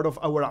is a part of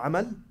our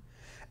amal,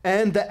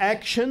 and the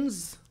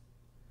actions,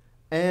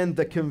 and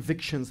the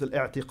convictions,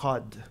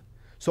 al-i'tiqad.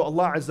 So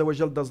Allah Azza wa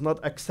Jal does not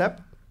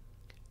accept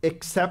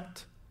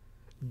except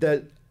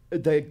the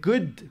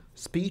good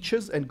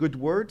speeches and good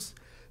words,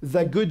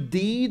 the good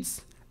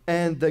deeds,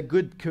 and the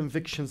good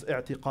convictions,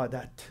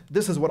 i'tiqadat.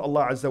 This is what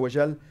Allah Azza wa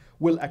Jal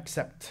will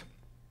accept.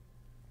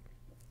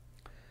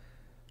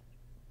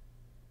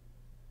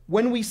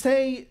 When we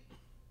say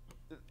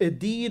a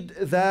deed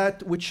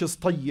that which is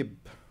tayyib,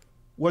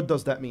 what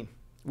does that mean?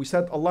 We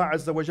said Allah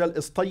Azza wa Jal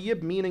is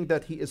tayyib, meaning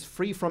that He is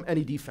free from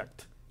any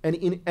defect,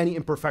 any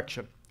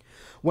imperfection.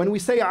 When we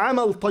say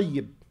amal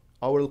tayyib,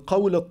 or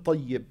al-qawl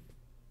al-tayyib,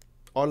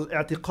 or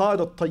al-i'tiqad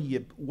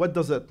al-tayyib, what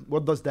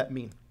does that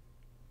mean?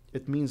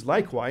 It means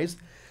likewise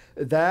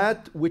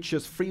that which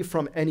is free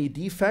from any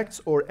defects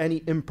or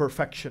any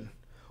imperfection.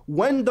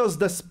 When does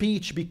the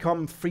speech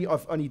become free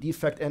of any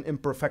defect and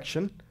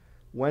imperfection?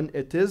 When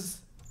it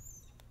is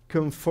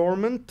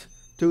conformant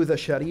to the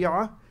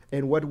Sharia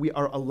and what we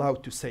are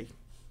allowed to say.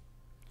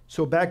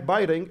 So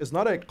backbiting is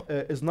not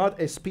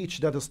a speech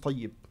that is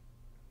tayyib.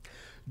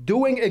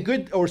 Doing a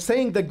good or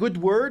saying the good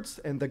words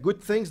and the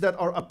good things that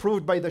are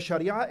approved by the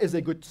Sharia is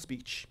a good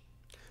speech.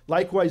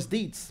 Likewise,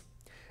 deeds.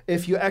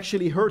 If you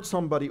actually hurt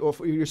somebody, or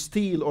you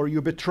steal, or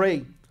you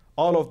betray,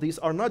 all of these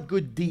are not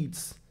good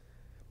deeds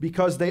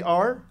because they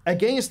are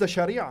against the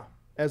Sharia.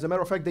 As a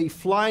matter of fact, they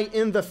fly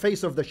in the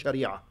face of the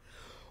Sharia.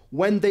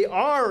 When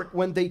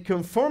they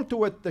conform to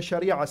what the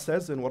Sharia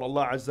says and what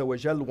Allah Azza wa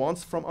Jal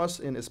wants from us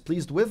and is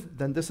pleased with,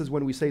 then this is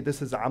when we say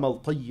this is amal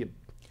tayyib.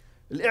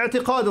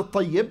 Al-i'tiqad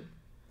al-tayyib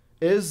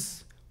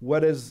is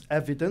what is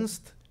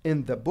evidenced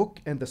in the book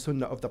and the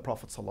sunnah of the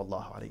Prophet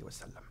sallallahu alaihi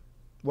wasallam.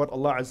 What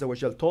Allah Azza wa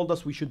Jal told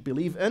us we should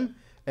believe in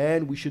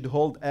and we should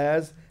hold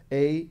as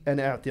an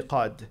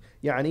i'tiqad.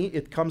 Yani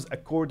it comes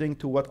according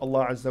to what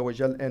Allah Azza wa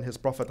Jal and His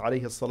Prophet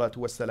alayhi salatu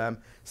wasalam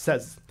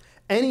says.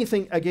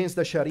 Anything against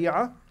the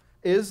Sharia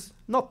is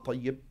not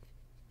tayyib.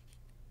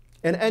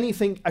 And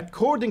anything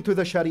according to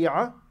the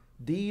Sharia,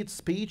 deed,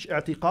 speech,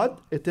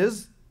 i'tiqad, it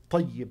is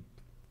tayyib.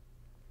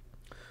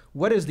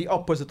 What is the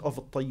opposite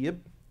of tayyib?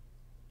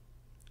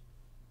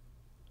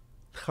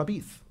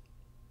 Khabith.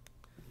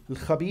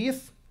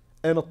 Al-khabith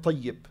and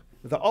al-tayyib.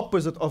 The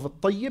opposite of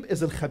al-tayyib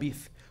is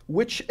al-khabith,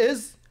 which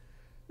is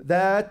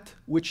that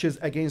which is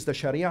against the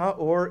Sharia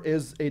or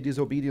is a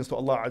disobedience to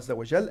Allah Azza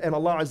wa Jal. And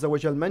Allah Azza wa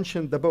Jal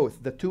mentioned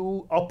the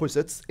two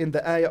opposites in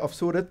the ayah of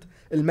Surah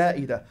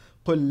Al-Ma'idah.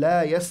 قُلْ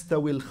لَا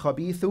يَسْتَوِي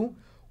الْخَبِيثُ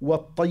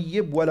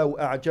وَالطَّيِّبُ وَلَوْ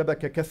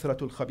أَعْجَبَكَ كَثْرَةُ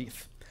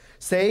الْخَبِيثِ.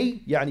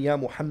 Say, يعني ya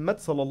Muhammad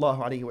sallallahu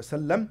alayhi wa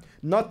sallam,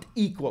 not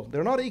equal.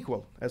 They're not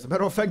equal. As a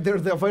matter of fact, they're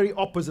the very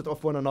opposite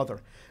of one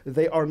another.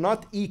 They are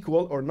not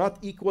equal, or not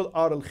equal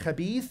are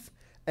al-khabith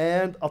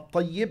and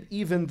al-tayyib,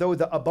 even though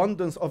the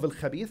abundance of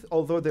al-khabith,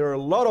 although there are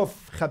a lot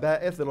of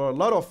khaba'ith, there are a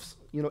lot of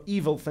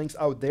evil things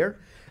out there,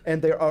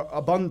 and they are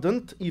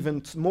abundant,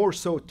 even more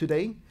so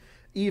today,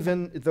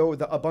 even though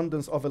the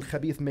abundance of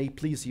al-khabith may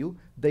please you,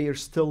 they are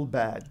still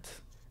bad.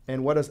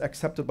 And what is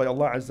accepted by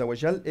Allah Azza wa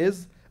Jal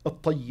is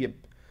al-tayyib.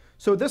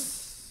 So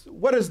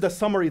what is the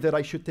summary that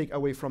I should take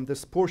away from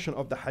this portion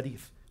of the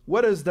hadith?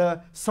 What is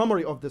the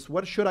summary of this?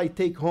 What should I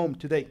take home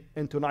today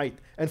and tonight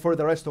and for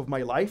the rest of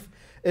my life?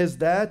 Is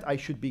that I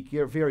should be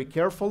very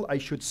careful. I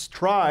should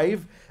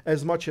strive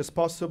as much as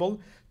possible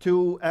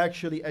to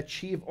actually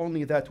achieve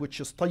only that which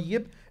is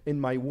tayyib in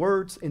my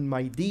words, in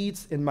my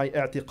deeds, in my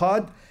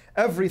i'tiqad,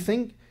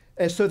 everything,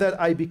 so that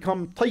I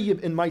become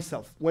tayyib in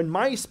myself. When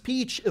my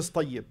speech is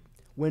tayyib,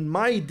 when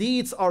my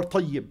deeds are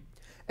tayyib,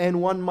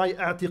 and when my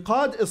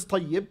i'tiqad is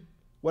tayyib,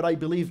 what I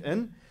believe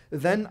in,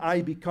 then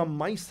I become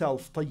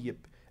myself tayyib.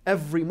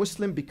 Every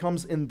Muslim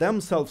becomes in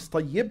themselves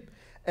tayyib.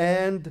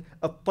 And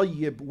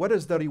at-tayyib, what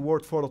is the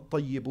reward for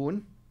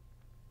at-tayyibun?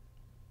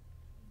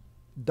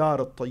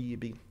 Dar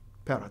at-tayyibin,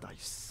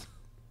 paradise.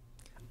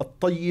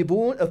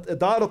 At-tayyibun,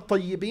 dar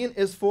at-tayyibin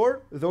is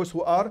for those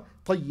who are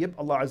tayyib.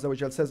 Allah Azza wa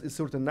Jal says in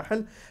Surah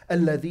An-Nahl,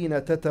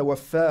 الَّذِينَ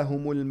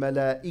تَتَوَفَّاهُمُ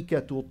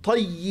الْمَلَائِكَةُ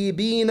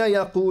طَيِّبِينَ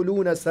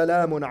يَقُولُونَ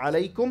سَلَامٌ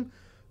عَلَيْكُمْ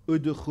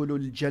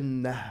ادْخُلُوا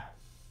الْجَنَّةِ.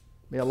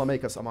 May Allah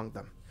make us among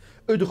them.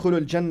 ادخلوا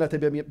الجنة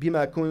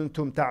بما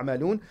كنتم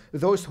تعملون.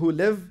 Those who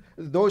live,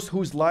 those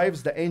whose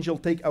lives the angel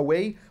take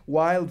away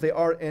while they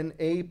are in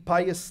a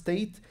pious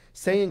state,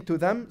 saying to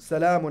them,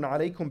 Salamun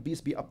alaykum,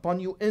 peace be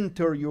upon you,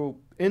 enter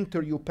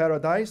you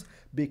paradise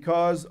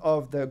because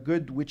of the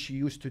good which you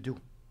used to do.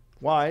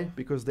 Why?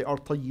 Because they are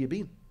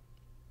tayyibin.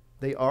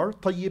 They are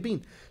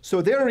tayyibin.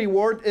 So their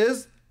reward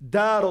is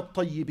dar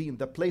al-tayyibin,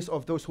 the place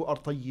of those who are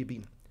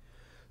tayyibin.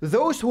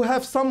 Those who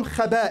have some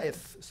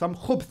khaba'ith, some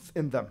khubth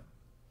in them.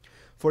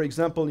 For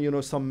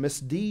example, some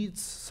misdeeds,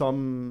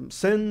 some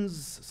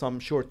sins, some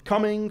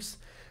shortcomings,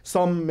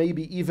 some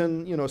maybe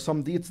even,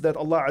 some deeds that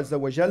Allah Azza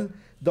wa Jal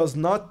does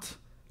not,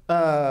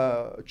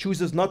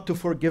 chooses not to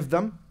forgive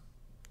them,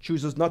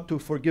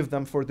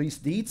 for these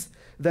deeds.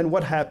 Then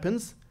what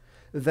happens?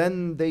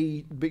 Then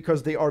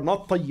because they are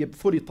not tayyib,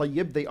 fully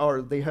tayyib,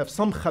 they have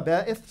some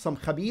khaba'ith, some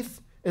khabith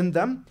in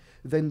them,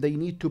 then they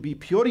need to be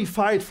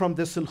purified from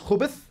this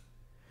al-khubith.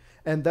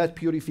 And that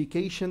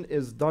purification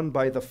is done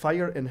by the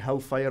fire and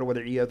hellfire.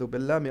 Wal'iyadu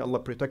billah. May Allah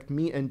protect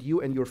me and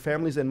you and your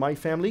families and my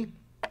family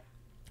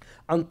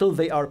until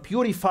they are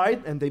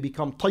purified and they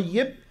become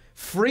tayyib,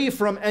 free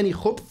from any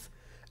khubth,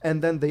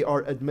 and then they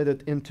are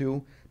admitted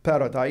into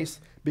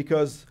paradise.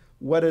 Because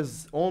what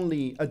is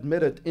only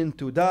admitted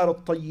into dar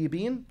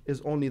al-tayyibin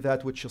is only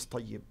that which is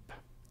tayyib.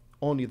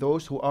 Only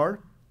those who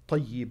are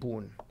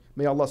tayyibun.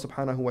 May Allah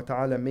subhanahu wa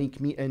ta'ala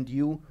make me and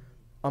you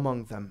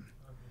among them.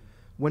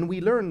 When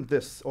we learn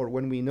this, or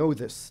when we know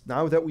this,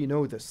 now that we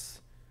know this,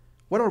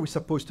 what are we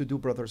supposed to do,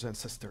 brothers and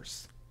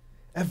sisters?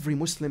 Every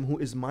Muslim who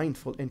is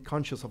mindful and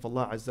conscious of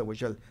Allah Azza wa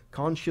Jal,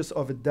 conscious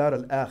of Dar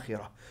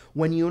al-Akhirah,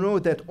 when you know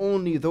that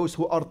only those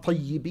who are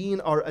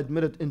tayyibin are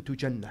admitted into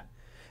Jannah,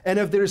 and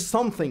if there is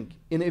something,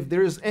 and if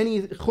there is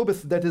any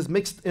khubth that is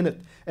mixed in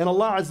it, and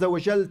Allah Azza wa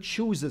Jal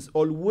chooses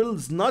or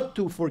wills not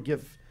to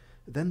forgive,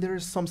 then there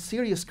is some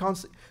serious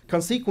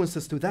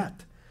consequences to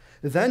that.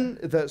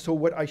 So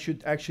what I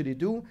should actually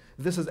do,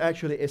 this is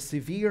actually a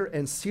severe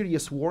and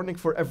serious warning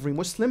for every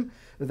Muslim.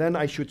 Then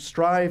I should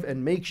strive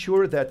and make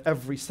sure that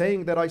every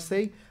saying that I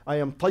say, I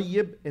am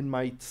tayyib in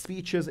my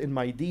speeches, in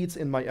my deeds,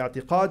 in my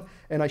i'tiqad,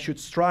 and I should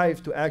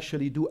strive to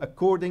actually do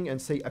according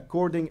and say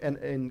according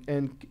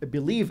and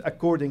believe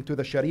according to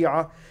the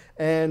Sharia.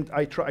 And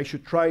I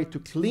should try to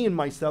clean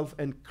myself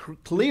and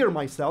clear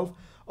myself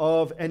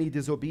of any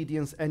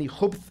disobedience, any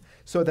khubth,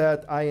 so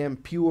that I am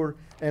pure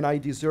and I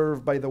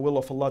deserve by the will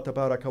of Allah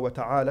tabaraka wa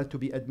ta'ala to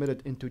be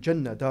admitted into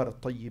Jannah, Dar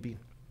al-Tayyibin.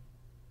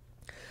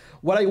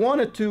 What I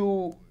wanted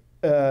to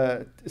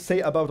say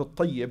about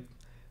al-Tayyib,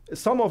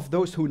 some of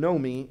those who know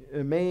me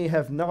may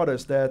have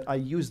noticed that I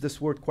use this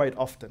word quite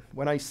often.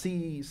 When I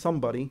see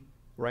somebody,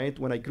 right,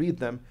 when I greet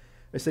them,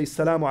 I say,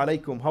 Assalamu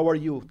alaikum, how are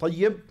you?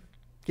 Tayyib?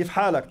 Kif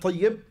halak?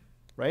 Tayyib?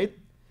 Right?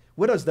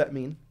 What does that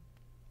mean?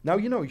 Now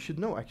you should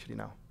know actually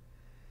now.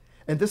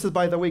 And this is,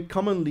 by the way,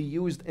 commonly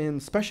used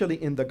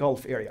especially in the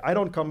Gulf area. I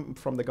don't come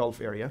from the Gulf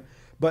area,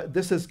 but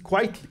this is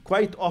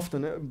quite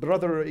often.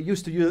 Brother,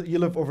 you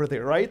live over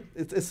there, right?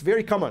 It's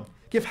very common.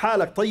 Kif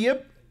halak,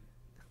 tayyib?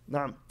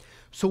 Naam.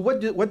 So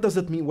what does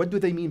it mean? What do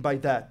they mean by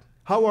that?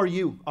 How are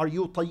you? Are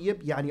you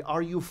tayyib? Yani,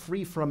 are you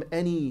free from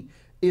any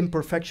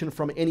imperfection,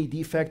 from any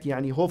defect?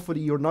 Yani,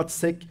 hopefully you're not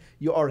sick,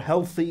 you are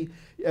healthy,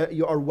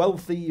 you are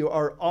wealthy, you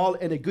are all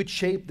in a good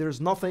shape. There's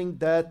nothing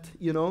that,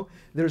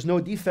 there's no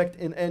defect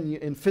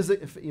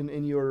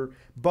in your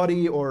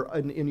body or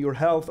in your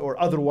health or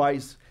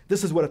otherwise.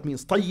 This is what it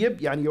means.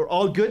 Tayyib, yani you're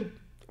all good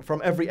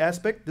from every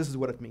aspect. This is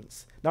what it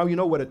means. Now you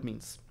know what it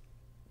means.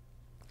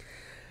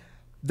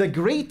 The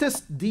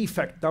greatest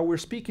defect, now we're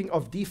speaking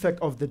of defect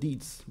of the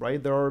deeds,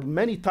 right? There are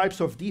many types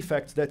of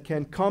defects that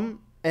can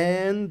come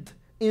and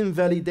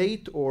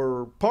invalidate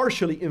or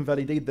partially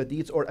invalidate the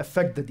deeds or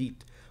affect the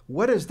deed.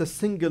 What is the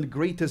single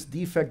greatest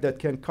defect that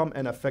can come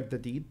and affect the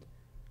deed?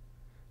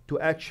 To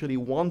actually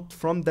want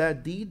from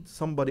that deed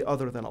somebody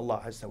other than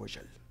Allah Azza wa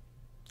Jal.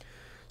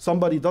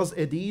 Somebody does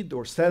a deed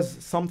or says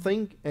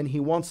something and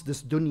he wants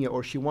this dunya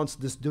or she wants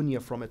this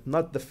dunya from it,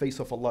 not the face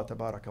of Allah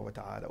tabaraka wa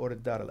ta'ala or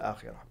ad-dar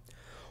al-akhirah.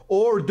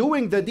 Or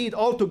doing the deed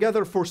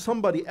altogether for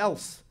somebody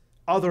else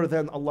other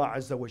than Allah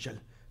Azza wa Jal,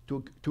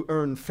 to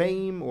earn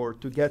fame or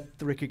to get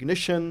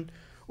recognition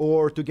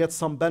or to get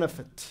some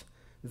benefit.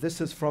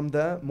 This is from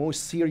the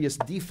most serious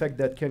defect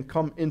that can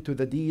come into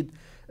the deed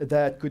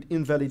that could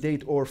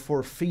invalidate or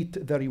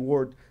forfeit the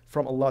reward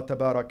from Allah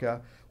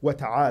tabaraka wa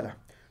ta'ala.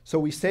 So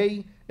we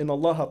say, in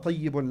Allah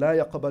tayyibun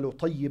la yaqbalu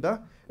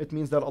tayyiba. It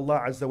means that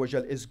Allah Azza wa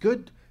Jal is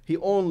good. He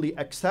only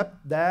accepts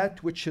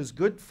that which is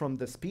good from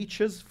the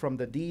speeches, from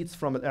the deeds,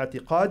 from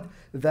al-i'tiqad,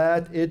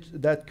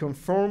 that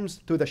conforms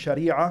to the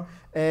sharia,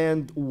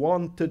 and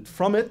wanted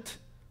from it,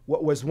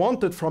 what was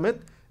wanted from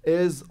it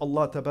is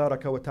Allah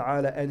tabaraka wa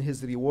ta'ala and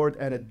His reward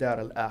and ad-dar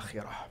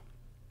al-akhirah.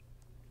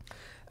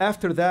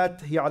 After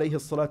that, he alayhi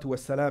salatu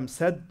wasalam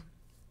said,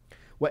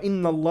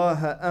 وَإِنَّ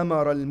اللَّهَ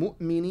أَمَرَ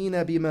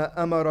الْمُؤْمِنِينَ بِمَا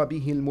أَمَرَ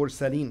بِهِ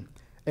الْمُرْسَلِينَ.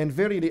 And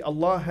verily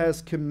Allah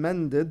has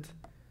commended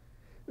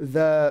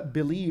the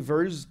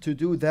believers to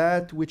do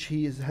that which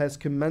He has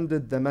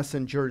commended the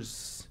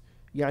messengers.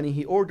 Yani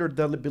He ordered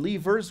the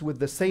believers with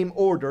the same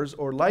orders,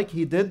 or like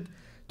He did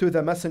to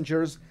the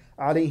messengers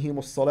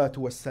alayhimus salatu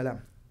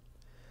wassalam.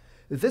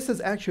 This is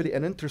actually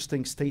an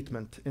interesting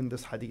statement in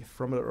this hadith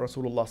from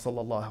Rasulullah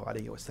sallallahu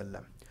alayhi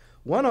wasallam.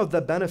 One of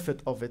the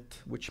benefit of it,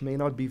 which may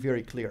not be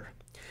very clear,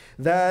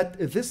 that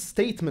this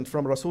statement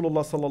from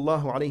Rasulullah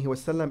sallallahu alayhi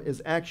wasallam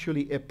is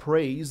actually a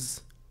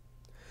praise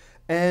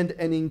and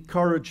an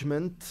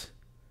encouragement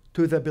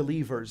to the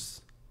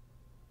believers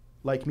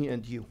like me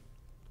and you.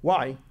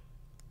 Why?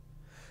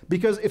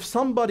 Because if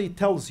somebody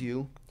tells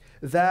you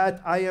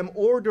that I am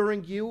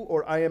ordering you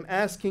or I am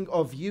asking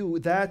of you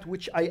that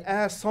which I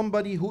ask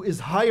somebody who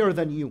is higher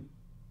than you,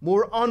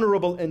 more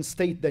honorable in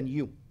state than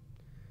you,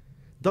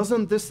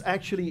 doesn't this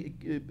actually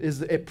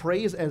is a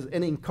praise as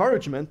an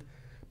encouragement?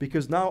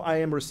 Because now I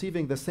am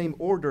receiving the same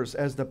orders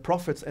as the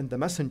prophets and the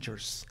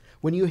messengers.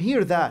 When you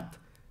hear that,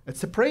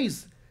 it's a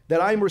praise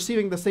that I am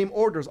receiving the same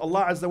orders.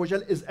 Allah Azza wa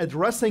Jal is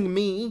addressing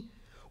me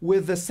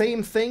with the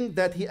same thing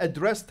that He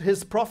addressed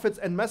His prophets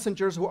and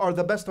messengers, who are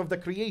the best of the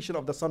creation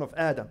of the son of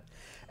Adam.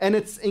 And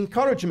it's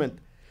encouragement.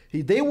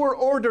 They were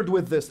ordered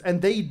with this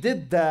and they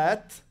did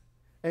that,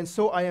 and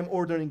so I am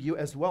ordering you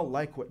as well,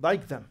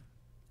 like them.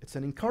 It's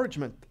an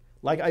encouragement.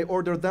 Like I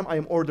ordered them, I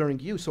am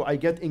ordering you. So I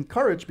get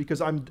encouraged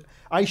because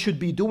I should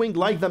be doing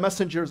like the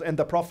messengers and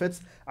the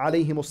prophets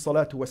alayhimus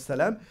salatu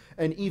wassalam.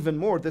 And even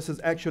more, this is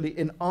actually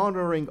an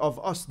honoring of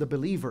us, the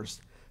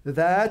believers,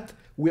 that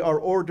we are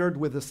ordered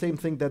with the same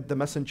thing that the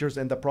messengers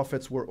and the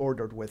prophets were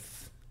ordered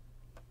with.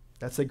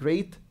 That's a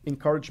great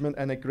encouragement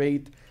and a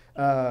great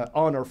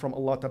honor from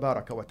Allah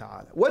tabaraka wa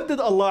ta'ala. What did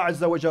Allah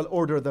Azza wa Jal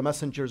order the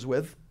messengers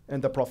with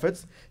and the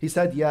prophets? He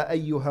said, Ya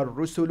ayyuha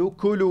rusulu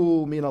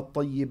kulu min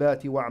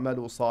at-tayyibati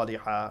wa'malu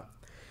saliha.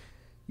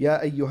 Ya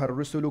ayyuha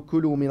rusulu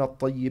kulu min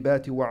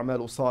at-tayyibati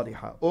wa'malu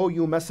saliha. O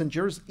you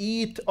messengers,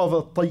 eat of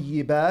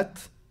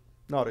at-tayyibat.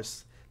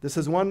 Notice, this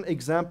is one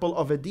example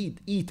of a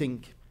deed,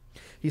 eating.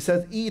 He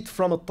said, eat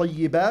from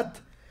at-tayyibat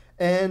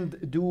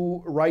and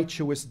do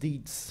righteous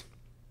deeds.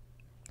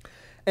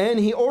 And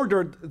He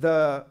ordered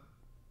the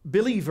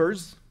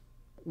believers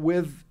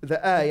with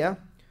the ayah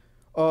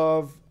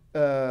of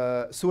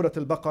Surah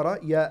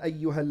Al-Baqarah, Ya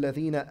ayyuha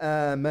alladhina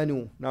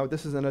amanu. Now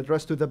this is an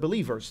address to the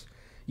believers.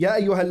 Ya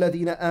ayyuha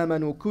alladhina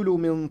amanu kulu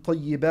min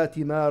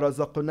tayyibati ma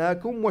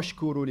razaqnakum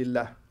washkuru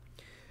lillah.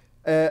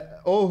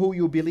 O who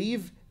you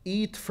believe,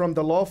 eat from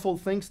the lawful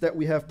things that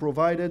we have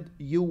provided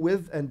you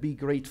with and be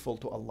grateful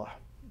to Allah.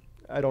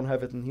 I don't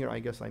have it in here, I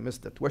guess I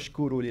missed it.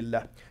 Washkuru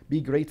lillah. Be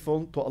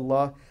grateful to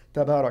Allah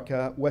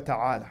tabaraka wa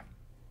ta'ala.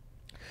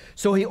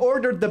 So He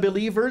ordered the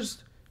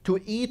believers to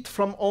eat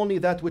from only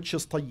that which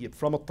is tayyib,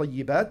 from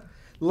at-tayyibat,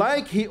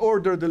 like He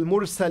ordered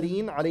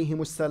al-mursaleen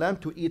alayhimus salam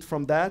to eat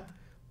from that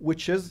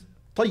which is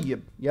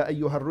tayyib. Ya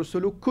ayyuha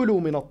ar-rusulu kulu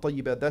min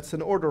at-tayyibat. That's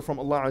an order from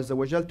Allah Azza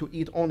wa Jal to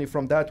eat only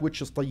from that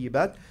which is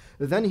tayyibat.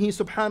 Then He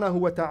subhanahu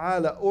wa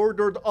ta'ala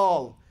ordered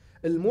all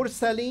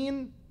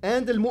al-mursaleen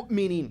and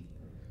al-mu'mineen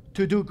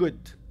to do good.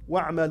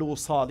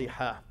 وَعْمَلُوا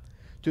صَالِحًا.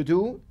 To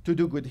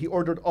do good. He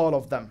ordered all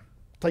of them.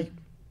 طيب.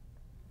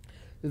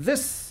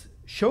 This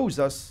shows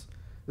us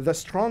the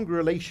strong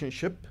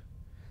relationship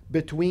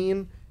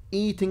between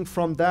eating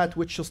from that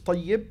which is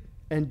tayyib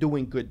and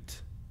doing good.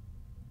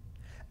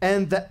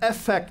 And the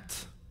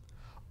effect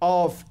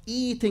of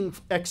eating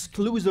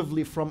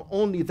exclusively from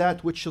only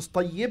that which is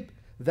tayyib,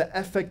 the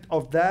effect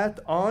of that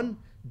on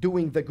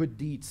doing the good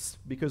deeds,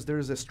 because there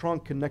is a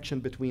strong connection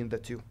between the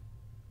two.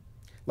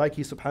 Like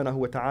He subhanahu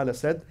wa ta'ala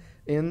said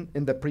in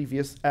the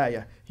previous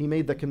ayah. He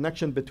made the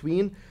connection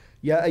between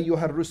Ya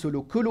ayyuha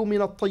ar-rusulu kulu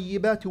min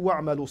at-tayyibati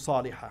wa'malu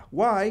saliha.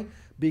 Why?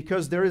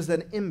 Because there is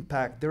an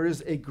impact, there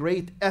is a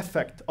great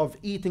effect of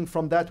eating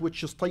from that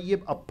which is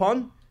tayyib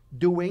upon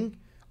doing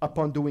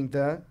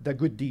the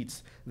good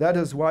deeds. That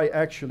is why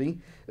actually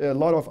a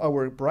lot of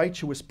our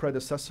righteous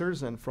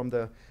predecessors and from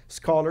the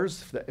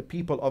scholars, the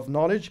people of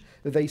knowledge,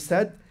 they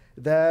said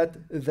that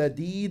the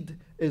deed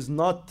is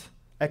not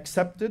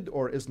accepted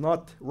or is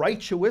not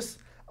righteous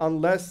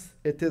unless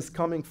it is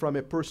coming from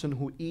a person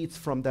who eats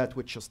from that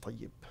which is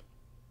tayyib.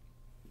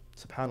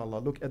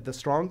 Subhanallah, look at the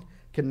strong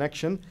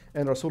connection,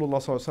 and Rasulullah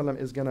ﷺ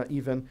is going to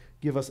even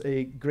give us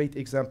a great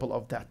example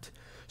of that.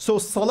 So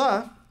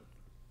salah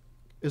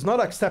is not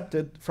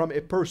accepted from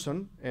a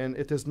person, and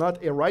it is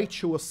not a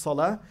righteous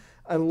salah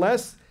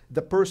unless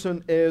the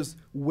person is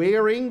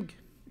wearing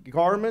a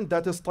garment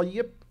that is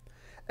tayyib,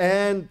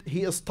 and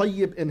he is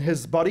tayyib in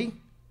his body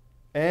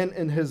and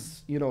in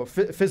his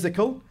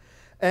physical,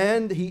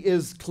 and he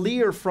is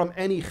clear from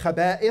any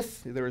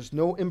khaba'ith. There is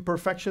no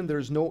imperfection, there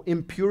is no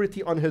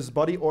impurity on his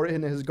body or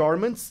in his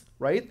garments,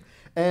 right?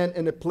 And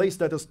in a place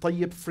that is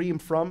tayyib, free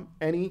from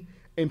any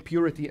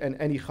impurity and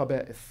any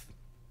khaba'ith.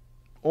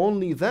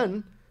 Only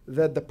then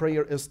that the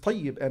prayer is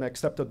tayyib and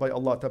accepted by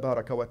Allah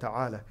tabaraka wa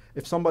ta'ala.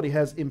 If somebody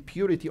has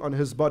impurity on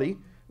his body,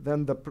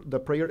 then the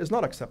prayer is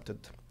not accepted.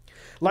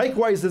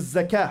 Likewise, the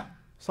zakah,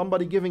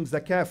 somebody giving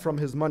zakah from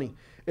his money,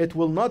 it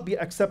will not be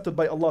accepted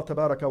by Allah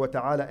tabaraka wa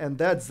ta'ala, and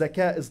that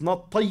zakah is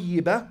not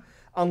tayyibah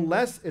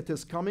unless it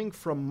is coming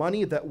from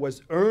money that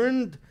was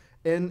earned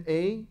in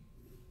a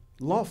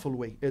lawful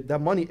way. The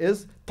money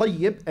is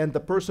tayyib and the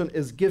person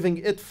is giving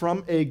it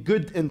from a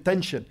good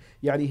intention.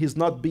 Yani he's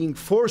not being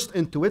forced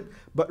into it,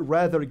 but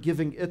rather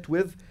giving it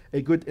with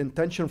a good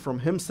intention from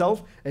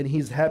himself, and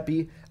he's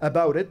happy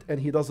about it, and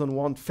he doesn't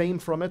want fame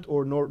from it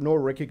or nor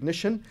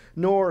recognition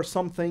nor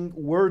something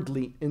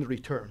worldly in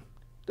return.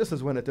 This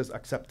is when it is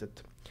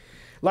accepted.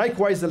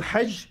 Likewise,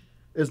 al-hajj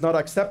is not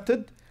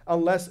accepted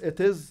unless it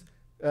is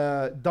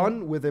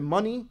done with the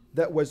money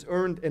that was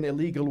earned in a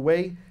legal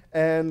way,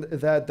 and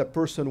that the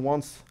person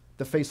wants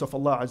the face of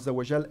Allah Azza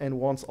wa Jal and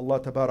wants Allah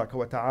Tabaraka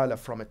wa Ta'ala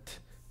from it.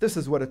 This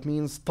is what it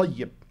means,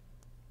 tayyib.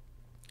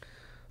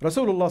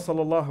 Rasulullah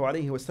sallallahu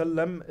alayhi wa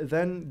sallam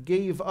then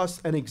gave us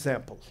an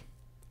example.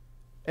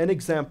 An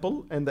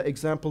example, and the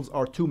examples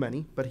are too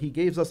many, but he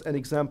gives us an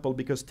example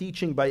because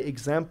teaching by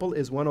example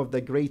is one of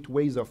the great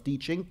ways of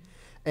teaching,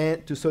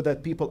 and so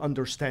that people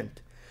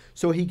understand.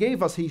 So he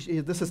gave us,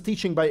 this is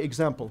teaching by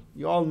example.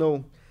 You all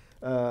know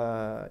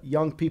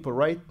young people,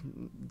 right?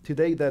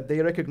 Today that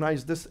they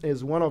recognize this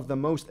as one of the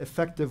most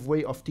effective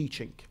way of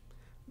teaching.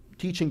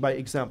 Teaching by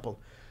example.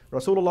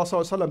 Rasulullah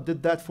ﷺ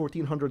did that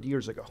 1400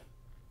 years ago.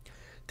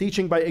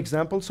 Teaching by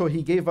example, so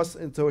he gave us,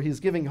 and so he's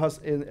giving us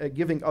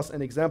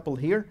an example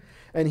here,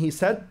 and he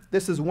said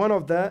this is one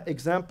of the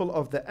example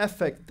of the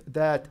effect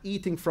that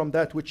eating from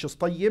that which is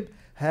tayyib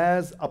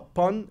has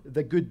upon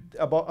the good,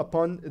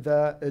 upon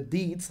the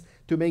deeds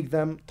to make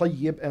them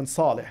tayyib and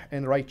salih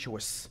and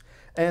righteous.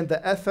 And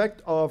the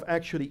effect of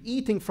actually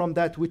eating from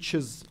that which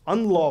is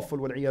unlawful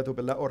wal-'iyadu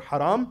billah, or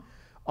haram,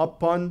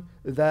 upon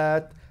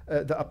that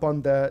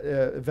upon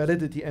the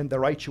validity and the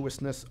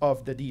righteousness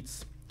of the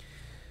deeds.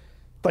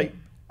 طيب.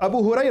 Abu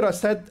Huraira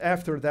said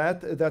after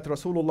that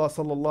Rasulullah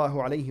sallallahu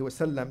alayhi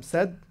wasallam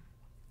said,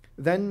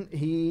 then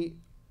he,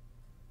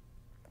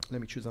 let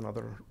me choose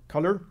another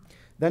color.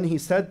 Then he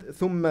said,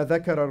 ثم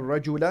ذكر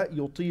الرجل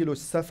يطيل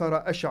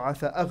السفر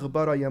أشعث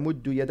أغبر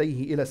يمد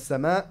يديه إلى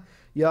السماء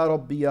يا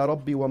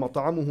ربي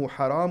ومطعمه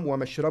حرام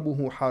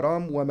ومشربه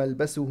حرام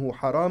وملبسه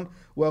حرام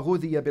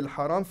وغذي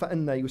بالحرام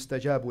فأنى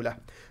يستجاب له.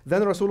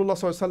 Then Rasulullah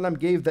sallallahu alayhi wasallam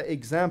gave the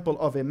example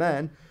of a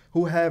man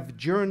who have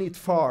journeyed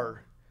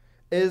far,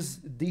 is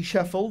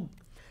disheveled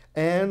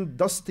and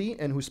dusty,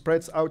 and who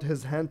spreads out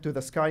his hand to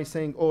the sky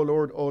saying, O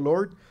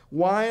Lord,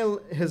 while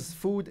his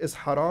food is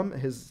haram,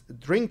 his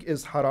drink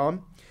is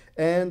haram,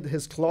 and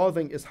his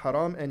clothing is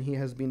haram, and he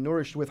has been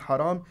nourished with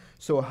haram,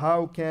 so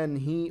how can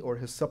he or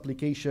his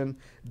supplication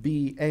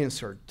be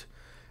answered?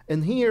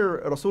 And here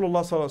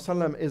Rasulullah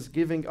ﷺ is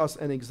giving us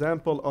an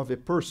example of a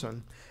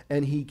person,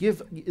 and he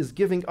is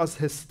giving us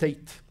his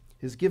state.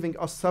 He's giving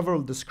us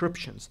several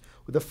descriptions.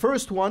 The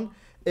first one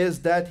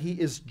is that he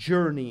is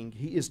journeying,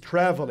 he is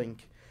traveling.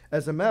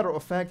 As a matter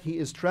of fact, he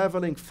is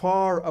traveling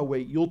far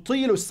away.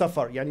 يطيل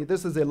السفر, yani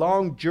this is a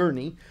long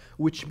journey,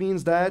 which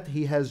means that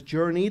he has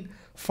journeyed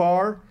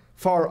far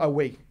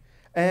away.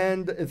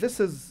 And this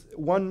is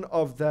one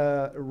of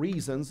the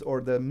reasons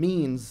or the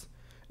means,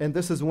 and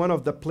this is one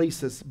of the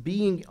places,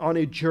 being on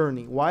a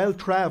journey while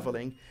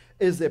traveling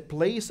is a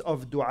place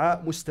of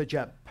dua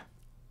mustajab.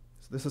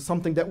 So this is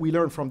something that we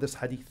learn from this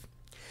hadith.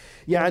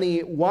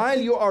 Yani while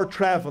you are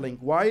traveling,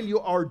 while you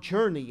are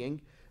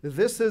journeying,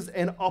 this is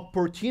an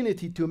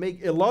opportunity to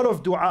make a lot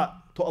of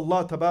dua to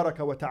Allah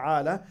Tabaraka wa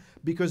Ta'ala,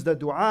 because the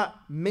dua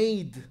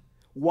made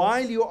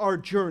while you are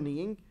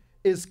journeying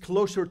is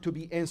closer to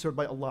be answered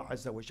by Allah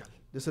Azza wa Jal.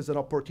 This is an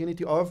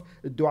opportunity of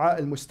dua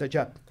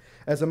al-mustajab.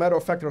 As a matter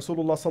of fact,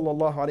 Rasulullah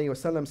sallallahu alayhi wa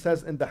sallam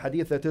says in the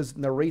hadith that is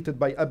narrated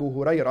by Abu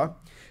Huraira,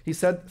 he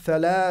said,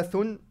 ثلاث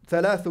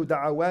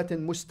دعوات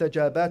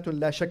مستجابات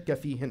لا شك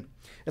فيهن.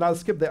 And I'll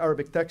skip the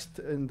Arabic text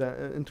in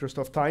the interest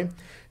of time.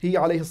 He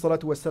alayhi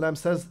salatu wasalam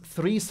says,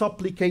 3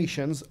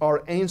 supplications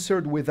are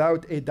answered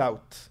without a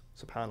doubt.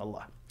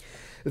 Subhanallah.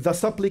 The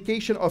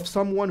supplication of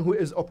someone who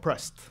is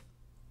oppressed.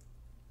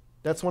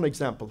 That's one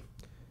example.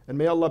 And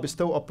may Allah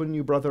bestow upon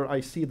you, brother, I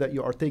see that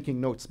you are taking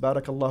notes.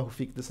 Barakallahu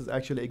feek. This is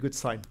actually a good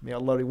sign. May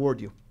Allah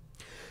reward you.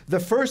 The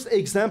first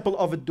example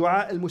of a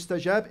dua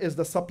al-mustajab is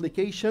the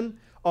supplication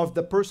of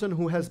the person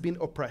who has been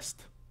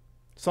oppressed.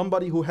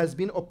 Somebody who has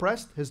been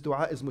oppressed, his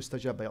dua is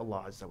mustajab by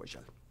Allah Azza wa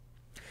Jal.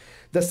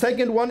 The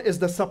second one is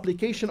the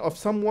supplication of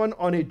someone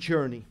on a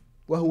journey.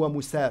 وَهُوَ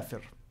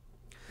مُسَافِرٌ.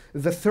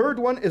 The third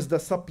one is the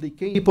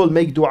supplication. People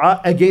make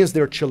dua against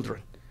their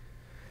children.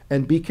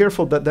 And be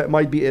careful that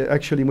might be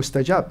actually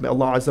mustajab.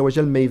 Allah Azza wa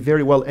Jal may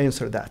very well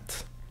answer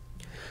that.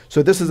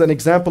 So this is an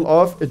example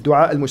of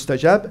dua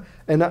al-mustajab.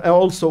 And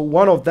also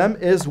one of them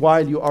is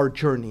while you are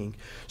journeying.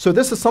 So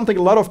this is something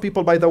a lot of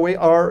people, by the way,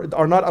 are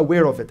not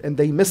aware of it and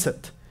they miss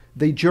it.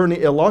 They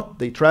journey a lot,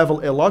 they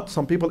travel a lot.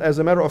 Some people, as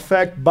a matter of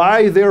fact,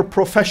 by their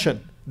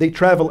profession, they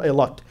travel a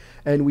lot.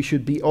 And we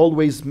should be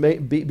always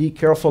be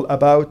careful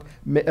about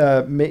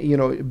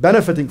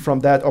benefiting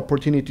from that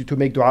opportunity to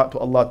make dua to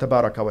Allah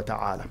Tabaraka wa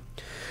Ta'ala.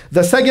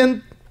 The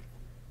second,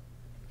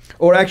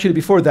 or actually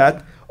before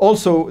that,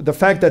 also the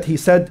fact that he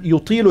said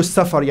يُطِيلُ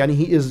السَّفَرِ, yani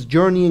he is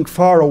journeying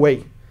far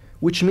away,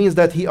 which means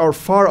that he are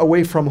far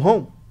away from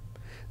home.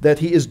 That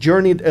he is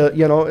journeyed,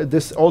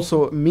 this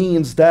also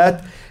means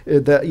that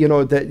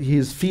that he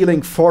is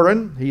feeling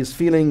foreign. He is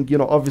feeling,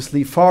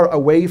 obviously far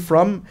away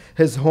from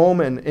his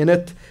home, and in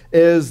it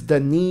is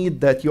the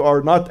need that you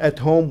are not at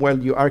home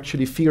when you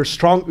actually feel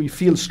strong. You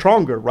feel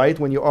stronger, right?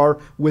 When you are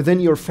within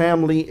your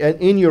family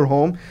and in your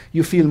home,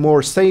 you feel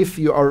more safe.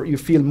 You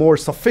feel more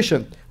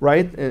sufficient,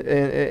 right?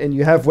 And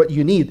you have what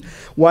you need.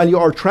 While you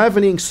are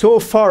traveling so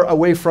far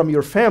away from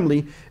your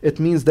family,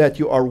 it means that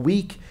you are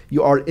weak.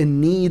 You are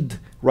in need.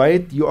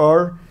 Right, you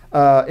are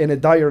in a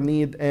dire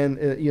need, and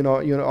you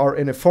are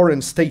in a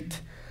foreign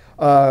state,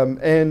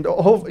 and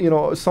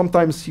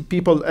sometimes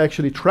people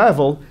actually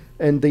travel,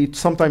 and they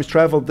sometimes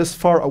travel this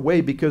far away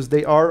because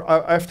they are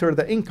after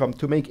the income,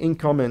 to make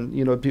income and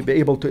be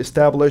able to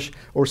establish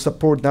or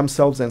support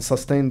themselves and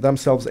sustain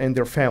themselves and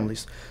their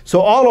families. So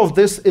all of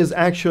this is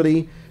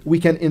actually, we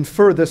can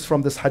infer this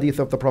from this hadith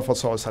of the Prophet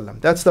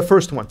ﷺ. That's the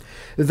first one.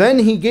 Then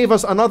he gave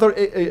us another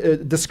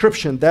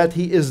description, that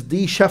he is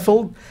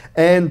disheveled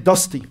and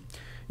dusty.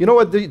 You know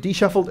what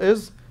disheveled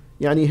is?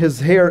 Yani his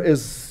hair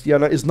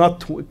is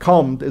not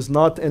combed, is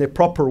not in a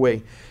proper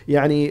way.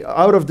 Yani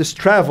out of this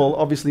travel,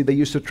 obviously they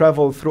used to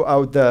travel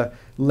throughout the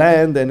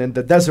land and in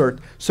the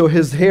desert, so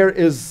his hair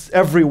is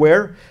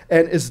everywhere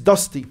and is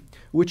dusty,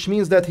 which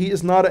means that he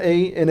is not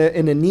in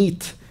a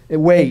neat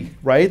way,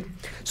 right?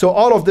 So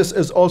all of this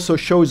is also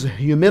shows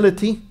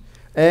humility,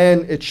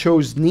 and it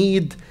shows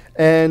need,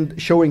 and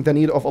showing the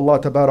need of Allah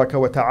Tabaraka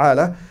wa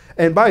Ta'ala.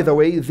 And by the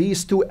way,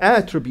 these two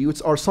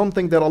attributes are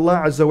something that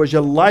Allah Azza wa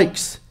Jal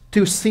likes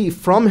to see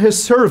from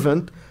His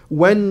servant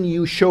when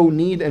you show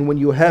need and when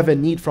you have a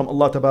need from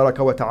Allah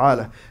Tabaraka wa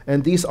Ta'ala.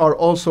 And these are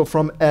also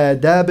from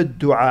adab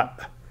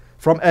al-du'a.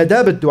 From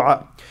adab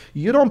al-du'a.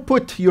 You don't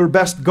put your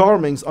best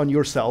garments on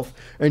yourself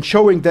and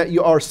showing that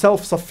you are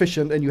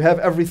self-sufficient and you have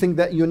everything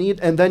that you need,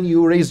 and then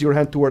you raise your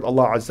hand toward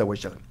Allah Azza wa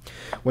Jal.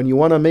 When you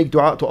want to make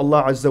dua to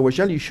Allah Azza wa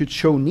Jal, you should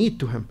show need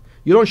to Him.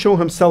 You don't show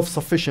Him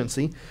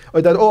self-sufficiency,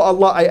 or that, oh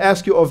Allah, I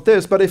ask you of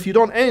this, but if you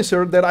don't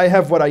answer, then I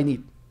have what I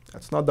need.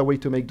 That's not the way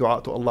to make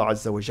dua to Allah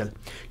Azza wa Jal.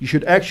 You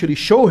should actually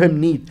show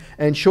Him need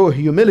and show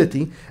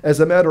humility. As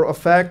a matter of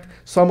fact,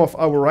 some of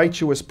our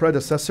righteous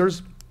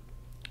predecessors,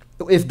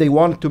 if they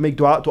wanted to make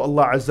dua to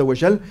Allah Azza wa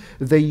Jal,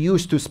 they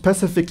used to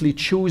specifically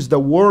choose the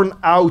worn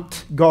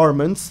out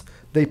garments.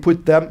 They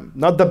put them,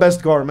 not the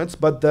best garments,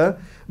 but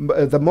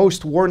the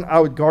most worn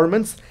out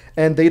garments,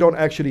 and they don't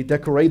actually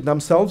decorate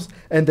themselves,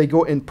 and they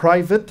go in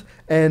private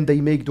and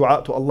they make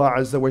dua to Allah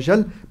Azza wa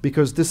Jal,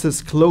 because this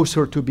is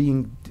closer to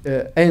being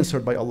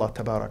answered by Allah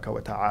Tabaraka wa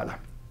Ta'ala.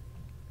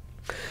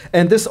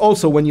 And this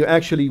also, when you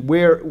actually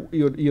wear,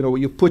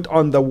 you put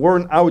on the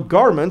worn out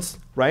garments,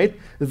 right?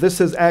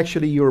 This is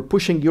actually, you're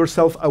pushing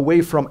yourself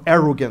away from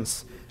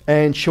arrogance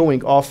and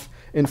showing off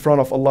in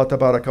front of Allah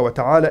Tabaraka wa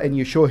Ta'ala, and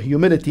you show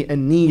humility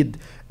and need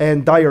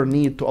and dire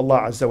need to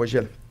Allah Azza wa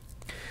Jal.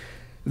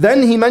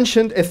 Then he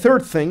mentioned a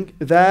third thing,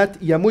 that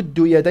يَمُدُّ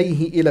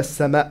يَدَيْهِ إِلَى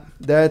السَّمَاءِ,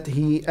 that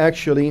he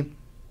actually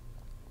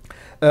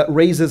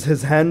raises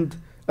his hand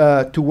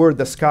toward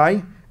the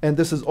sky. And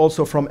this is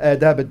also from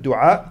adab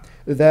al-du'a,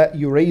 that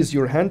you raise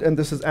your hand, and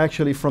this is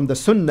actually from the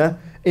sunnah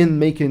in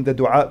making the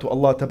dua to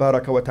Allah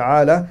Tabaraka wa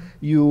Ta'ala.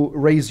 You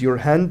raise your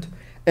hand,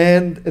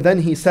 and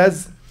then he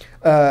says,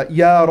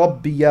 Ya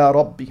Rabbi, Ya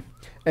Rabbi.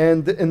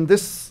 And in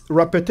this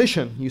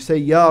repetition, you say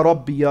Ya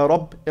Rabbi, Ya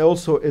Rabb.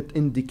 Also, it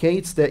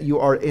indicates that you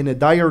are in a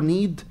dire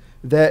need,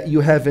 that you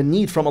have a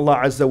need from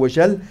Allah Azza wa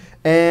Jal,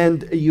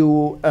 and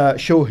you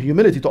show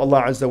humility to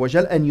Allah Azza wa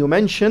Jal, and you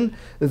mention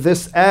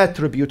this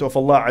attribute of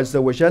Allah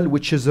Azza wa Jal,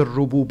 which is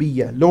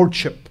al-rububiyyah,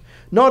 lordship.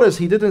 Notice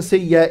he didn't say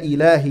Ya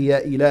Ilahi, Ya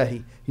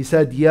Ilahi. He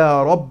said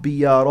Ya Rabbi,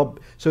 Ya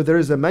Rabb. So there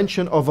is a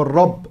mention of a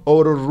Rabb,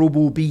 or a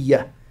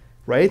rububiyyah,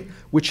 right?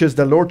 Which is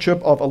the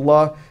lordship of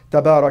Allah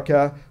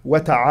Tabaraka wa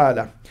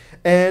Ta'ala.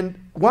 And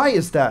why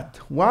is that?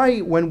 Why,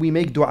 when we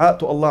make dua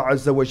to Allah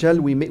Azza wa Jal,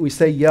 we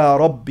say Ya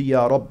Rabbi,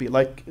 Ya Rabbi,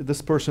 like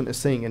this person is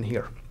saying in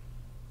here?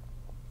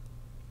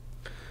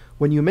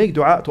 When you make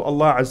dua to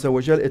Allah Azza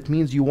wa Jal, it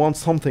means you want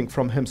something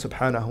from Him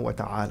Subhanahu wa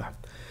Ta'ala.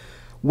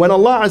 When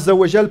Allah Azza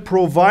wa Jal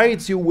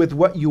provides you with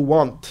what you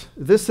want,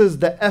 this is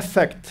the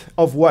effect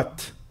of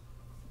what?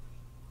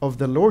 Of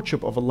the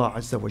lordship of Allah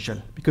Azza wa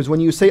Jal. Because when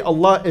you say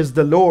Allah is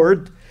the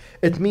Lord,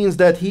 it means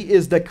that He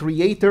is the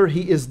creator,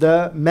 He is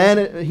the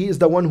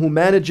one who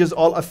manages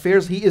all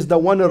affairs, He is the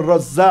one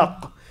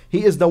al-Razzaq,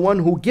 He is the one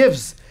who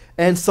gives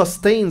and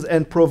sustains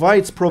and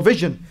provides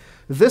provision.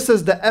 This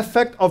is the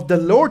effect of the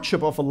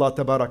lordship of Allah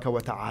Tabaraka wa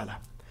Ta'ala.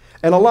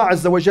 And Allah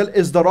Azza wa Jal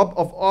is the Rabb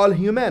of all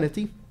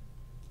humanity,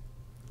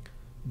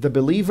 the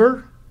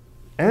believer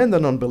and the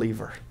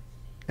non-believer.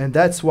 And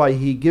that's why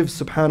He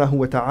gives subhanahu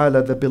wa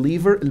ta'ala the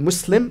believer,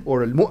 al-Muslim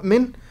or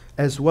al-Mu'min,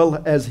 as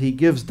well as He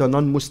gives the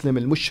non-Muslim,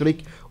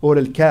 al-Mushrik or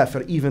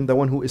al-Kafir, even the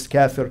one who is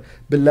Kafir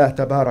billah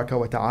tabaraka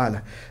wa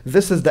ta'ala.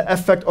 This is the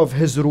effect of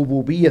His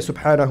rububiyyah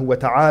subhanahu wa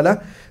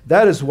ta'ala.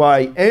 That is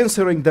why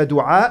answering the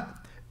dua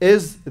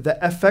is the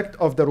effect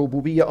of the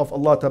rububiyyah of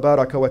Allah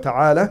tabaraka wa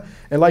ta'ala.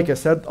 And like I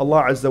said,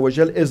 Allah Azza wa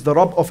Jal is the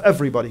Rabb of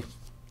everybody,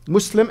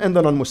 Muslim and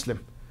the non-Muslim.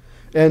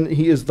 And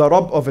He is the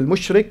Rabb of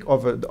al-Mushrik,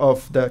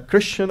 of the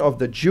Christian, of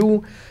the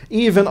Jew.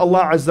 Even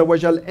Allah Azza wa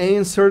Jal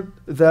answered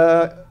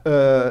the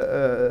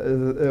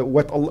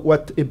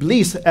what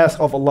Iblis asked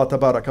of Allah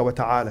Tabaraka wa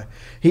Ta'ala.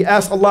 He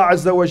asked Allah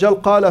Azza wa Jal,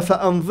 قَالَ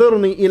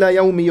فَأَنظِرْنِي إِلَى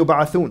يَوْمِ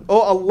يُبْعَثُونَ.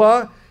 Oh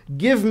Allah,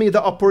 give me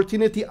the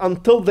opportunity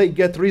until they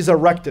get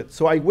resurrected.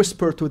 So I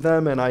whisper to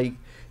them and I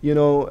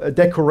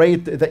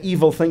decorate the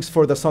evil things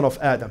for the son of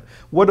Adam.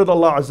 What did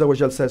Allah Azza wa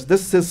Jal says?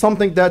 This is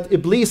something that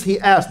Iblis, he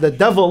asked, the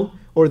devil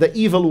or the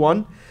evil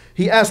one,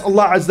 he asked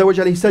Allah Azza wa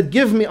Jal, he said,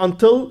 give me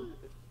until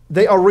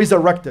they are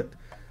resurrected.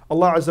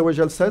 Allah Azza wa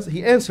Jal says,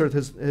 He answered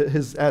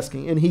his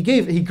asking, and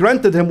He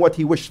granted him what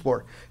he wished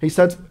for. He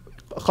said,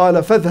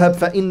 قَالَ فَاذْهَبْ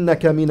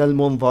فَإِنَّكَ مِنَ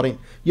الْمُنظَرِينَ.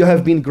 You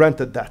have been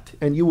granted that,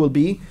 and you will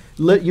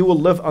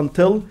live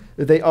until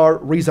they are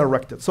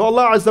resurrected. So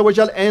Allah Azza wa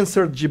Jal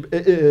answered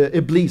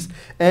Iblis,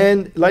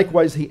 and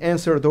likewise He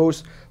answered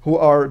those who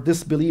are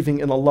disbelieving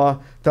in Allah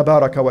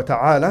Tabaraka wa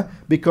Ta'ala,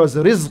 because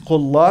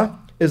rizqullah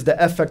is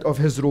the effect of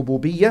His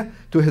rububiyyah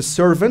to His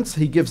servants.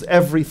 He gives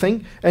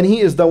everything, and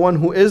He is the one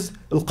who is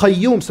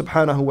al-Qayyum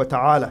subhanahu wa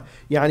ta'ala.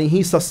 Yani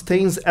He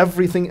sustains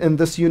everything in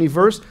this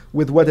universe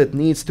with what it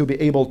needs to be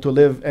able to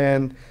live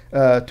and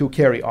to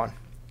carry on.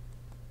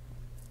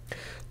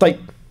 طيب.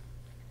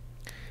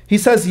 He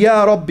says,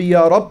 Ya Rabbi,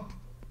 Ya Rabb.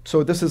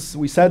 So this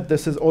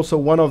is also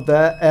one of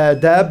the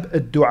adab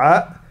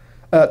ad-du'a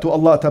to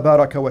Allah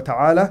Tabaraka wa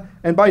Ta'ala.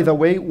 And by the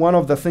way, one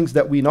of the things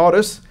that we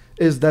notice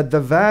is that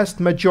the vast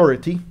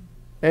majority,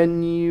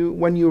 and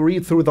when you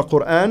read through the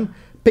Quran,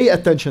 pay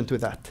attention to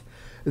that.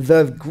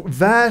 The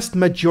vast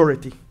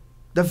majority,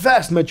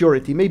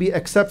 maybe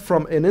except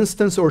from an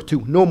instance or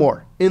two, no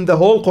more, in the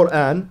whole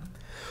Quran,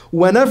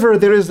 whenever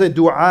there is a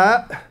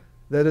dua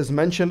that is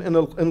mentioned in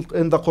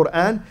the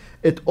Quran,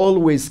 it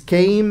always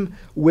came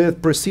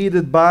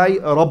preceded by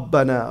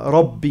Rabbana,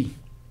 Rabbi.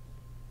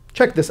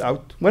 Check this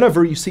out.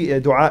 Whenever you see a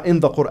dua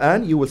in the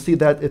Quran, you will see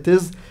that it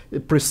is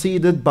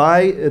preceded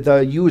by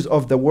the use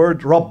of the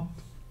word Rabb.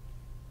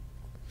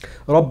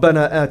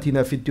 ربنا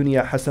آتنا في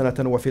الدنيا حسنة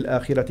وفي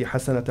الآخرة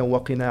حسنة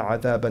وقنا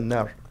عذاب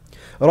النار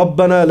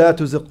ربنا لا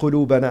تزغ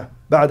قلوبنا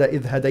بعد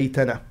إذ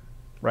هديتنا.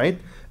 Right?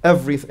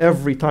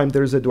 Every time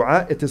there is a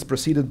dua, it is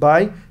preceded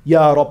by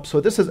Ya Rabb. So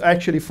this is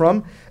actually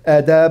from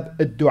adab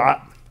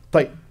ad-dua.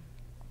 طيب.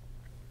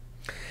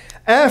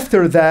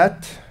 After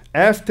that,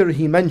 after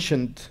he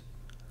mentioned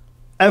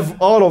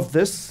all of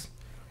this,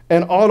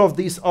 and all of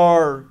these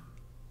are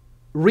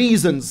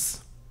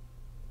reasons,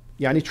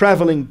 يعني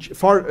traveling,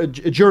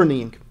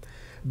 journeying,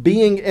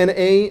 being in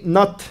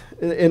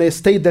a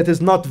state that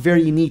is not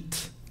very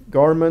neat,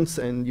 garments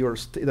and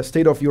the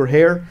state of your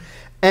hair,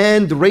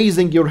 and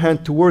raising your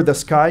hand toward the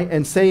sky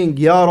and saying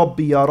Ya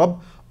Rabbi, Ya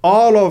Rabb,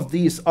 all of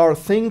these are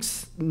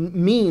things,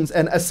 means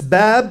and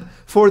asbab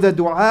for the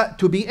dua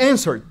to be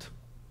answered.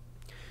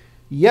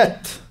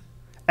 Yet,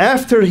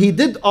 after he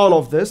did all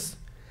of this,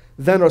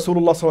 then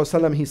Rasulullah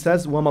ﷺ, he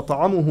says,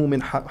 وَمَطَعَمُهُ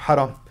مِنْ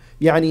حَرَامٍ.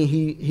 Yani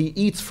he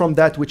eats from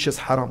that which is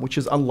haram, which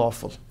is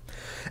unlawful.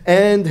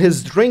 And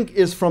his drink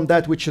is from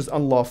that which is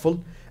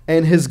unlawful.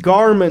 And his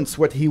garments,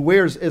 what he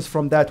wears, is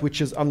from that which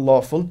is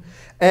unlawful.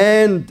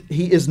 And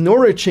he is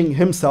nourishing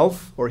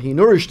himself, or he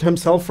nourished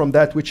himself from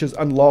that which is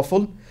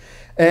unlawful.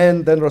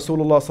 And then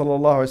Rasulullah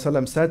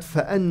ﷺ said,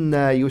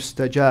 فَأَنَّا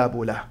يُسْتَجَابُ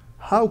لَهُ.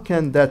 How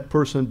can that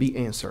person be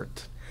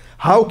answered?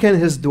 How can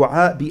his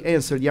dua be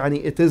answered?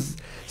 Yani it is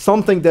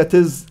something that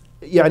is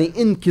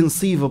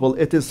inconceivable.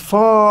 It is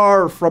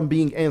far from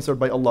being answered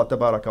by Allah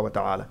Tabaraka wa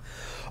Ta'ala.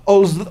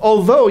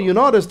 Although you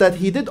notice that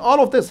he did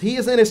all of this, he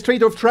is in a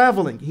state of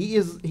traveling. He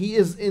is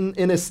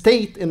in a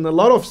state, in a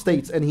lot of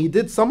states, and he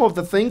did some of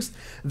the things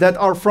that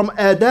are from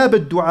adab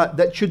ad-dua,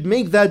 that should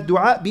make that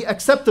dua be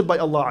accepted by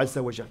Allah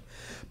Azza wa Jal.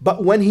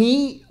 But when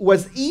he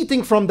was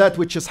eating from that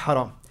which is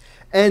haram,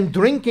 and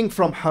drinking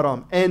from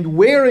haram, and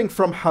wearing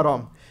from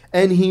haram,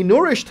 and he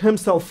nourished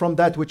himself from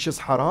that which is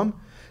haram,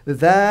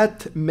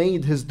 that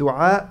made his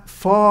dua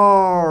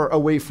far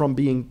away from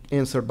being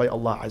answered by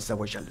Allah Azza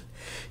wa Jal.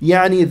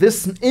 Yani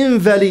this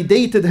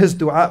invalidated his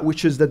dua,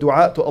 which is the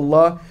dua to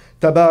Allah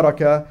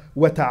tabaraka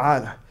wa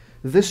ta'ala.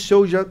 This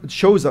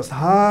shows us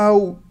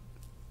how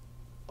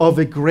of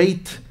a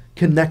great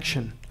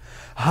connection.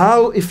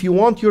 How, if you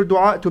want your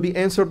dua to be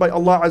answered by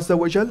Allah Azza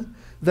wa Jal,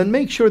 then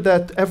make sure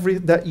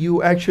that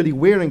you actually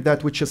wearing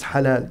that which is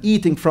halal,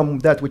 eating from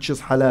that which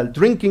is halal,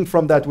 drinking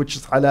from that which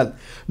is halal,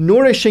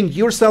 nourishing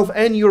yourself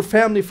and your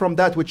family from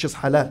that which is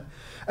halal.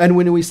 And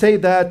when we say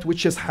that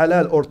which is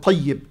halal or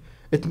tayyib,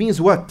 it means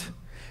what?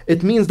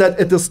 It means that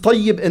it is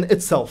tayyib in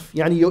itself.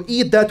 Yani you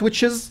eat that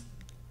which is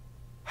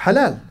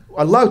halal,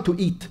 allowed to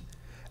eat,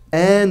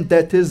 and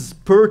that is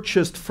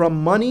purchased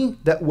from money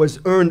that was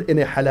earned in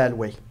a halal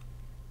way.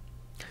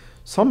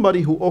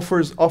 Somebody who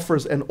offers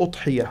an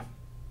udhiyah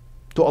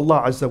to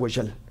Allah Azza wa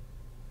Jal.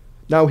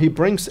 Now he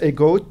brings a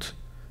goat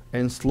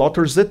and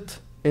slaughters it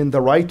in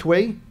the right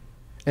way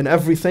and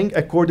everything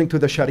according to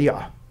the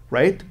Sharia,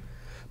 right?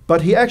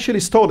 But he actually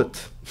stole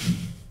it.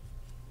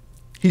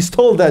 He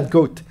stole that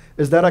goat.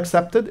 Is that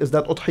accepted? Is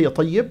that udhiyah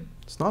tayyib?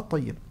 It's not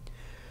tayyib.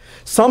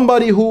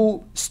 Somebody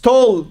who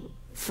stole,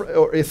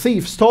 or a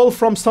thief stole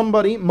from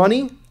somebody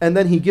money and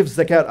then he gives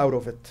zakat out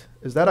of it.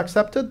 Is that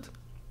accepted?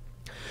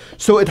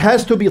 So it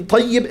has to be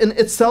tayyib in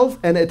itself,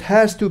 and it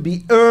has to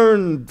be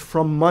earned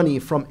from money,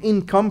 from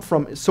income,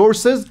 from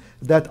sources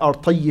that are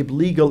tayyib,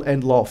 legal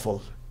and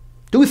lawful.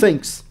 Two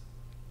things.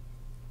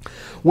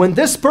 When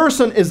this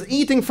person is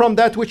eating from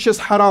that which is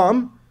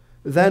haram,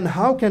 then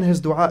how can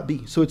his dua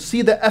be? So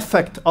see the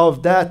effect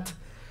of that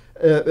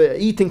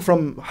eating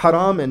from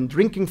haram and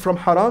drinking from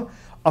haram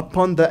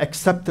upon the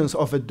acceptance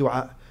of a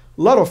dua.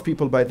 A lot of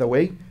people, by the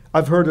way,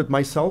 I've heard it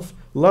myself,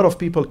 a lot of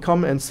people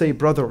come and say,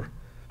 brother,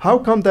 how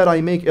come that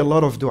I make a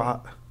lot of dua?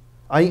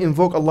 I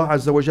invoke Allah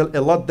Azza wa Jal a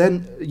lot,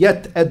 then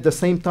yet at the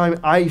same time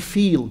I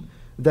feel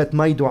that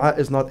my dua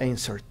is not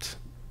answered.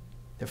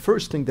 The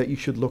first thing that you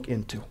should look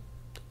into,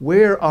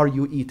 where are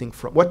you eating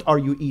from? What are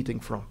you eating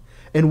from?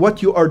 And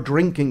what you are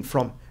drinking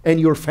from, and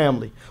your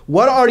family.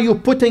 What are you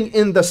putting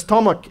in the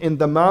stomach, in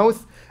the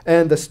mouth,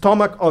 and the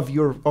stomach of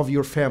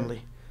your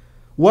family?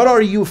 What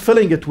are you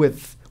filling it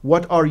with?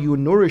 What are you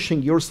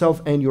nourishing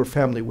yourself and your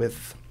family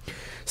with?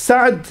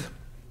 Sa'd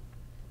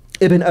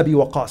ibn Abi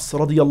Waqqas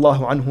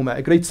radiyallahu anhuma,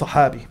 a great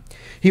sahabi.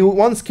 He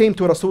once came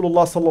to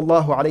Rasulullah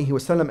sallallahu alayhi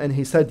wasallam and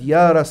he said,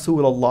 Ya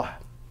Rasulullah,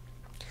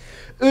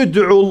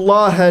 ud'u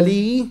Allah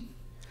li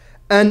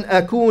an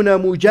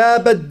akuna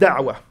mujab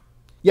ad-da'wah.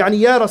 Yani,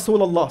 Ya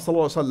Rasulullah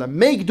sallallahu alayhi wasallam,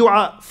 make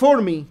dua for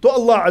me to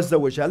Allah Azza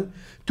wa Jal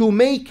to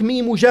make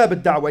me mujab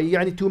ad-da'wah,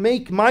 yani to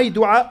make my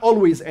dua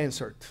always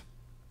answered.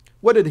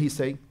 What did he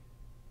say?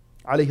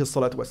 Alayhi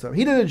salatu wasalam.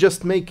 He didn't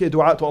just make a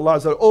dua to Allah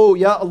Azza wa Jal, oh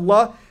Ya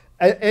Allah,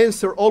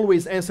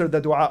 always answer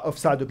the dua of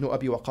Sa'd ibn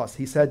Abi Waqqas.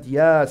 He said,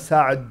 Ya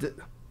Sa'd,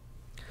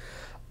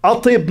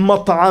 atib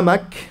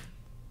mat'amak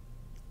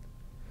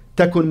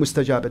takun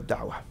mustajab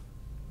ad-da'wah.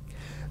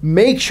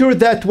 Make sure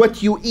that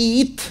what you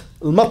eat,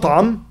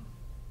 al-mat'am,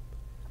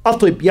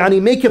 atib,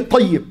 yani make it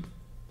tayyib.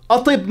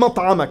 Atib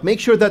mat'amak. Make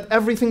sure that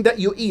everything that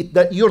you eat,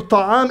 that your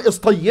ta'am is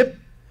tayyib,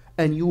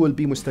 and you will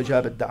be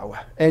mustajab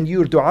ad-da'wah. And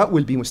your dua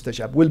will be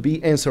mustajab, will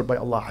be answered by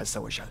Allah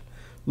Azza wa Jal.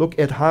 Look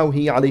at how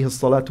he, alayhi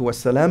salatu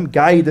wasalam,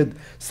 guided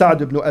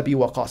Sa'd ibn Abi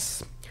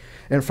Waqqas.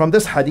 And from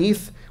this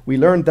hadith, we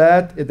learned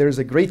that there is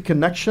a great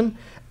connection,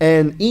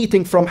 and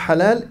eating from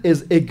halal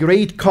is a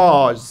great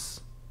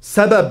cause,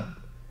 sabab,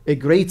 a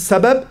great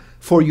sabab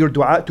for your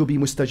dua to be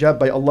mustajab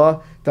by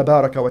Allah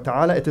tabaraka wa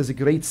ta'ala. It is a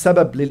great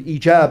sabab lil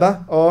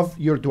ijaba of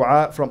your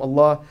dua from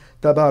Allah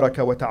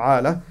tabaraka wa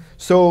ta'ala.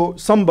 So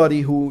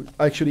somebody who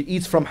actually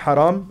eats from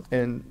haram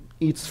and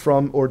eats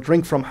from or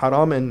drink from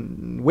haram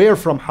and wear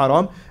from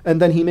haram,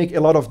 and then he make a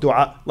lot of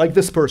dua, like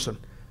this person.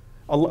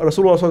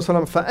 Rasulullah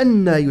sallallahu alaihi wasallam,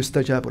 فَأَنَّا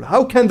يُسْتَجَابُ لَهُ.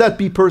 How can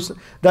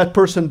that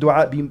person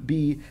dua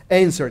be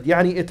answered?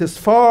 Yani it is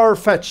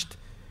far-fetched.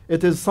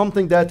 It is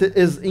something that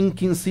is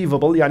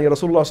inconceivable. Yani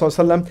Rasulullah sallallahu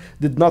alaihi wasallam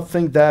did not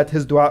think that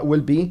his dua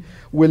will be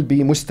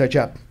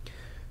mustajab.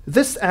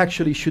 This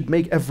actually should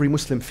make every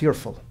Muslim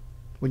fearful.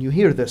 When you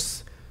hear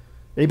this,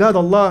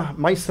 Ibadallah,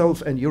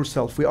 myself and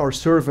yourself, we are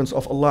servants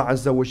of Allah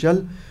Azza wa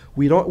Jal.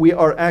 We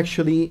are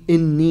actually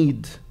in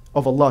need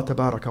of Allah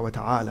Tabaraka wa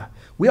Ta'ala.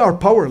 We are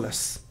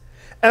powerless.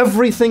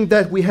 Everything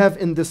that we have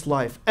in this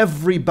life,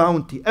 every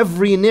bounty,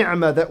 every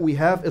ni'mah that we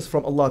have is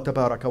from Allah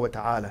Tabaraka wa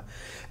Ta'ala.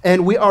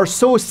 And we are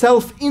so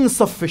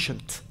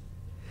self-insufficient.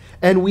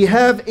 And we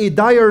have a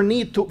dire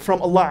need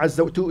from Allah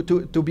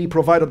Azza to be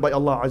provided by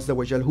Allah Azza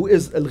wa Jal, who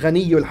is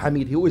Al-Ghani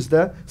Al-Hamid, who is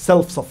the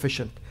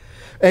self-sufficient.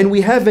 And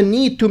we have a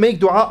need to make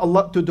dua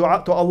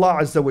to Allah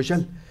Azza wa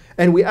Jal.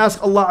 And we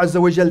ask Allah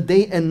Azza wa Jal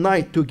day and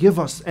night to give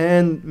us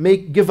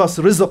give us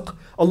rizq.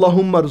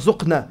 Allahumma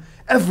rzuqna.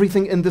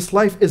 Everything in this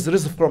life is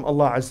rizq from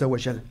Allah Azza wa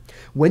Jal.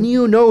 When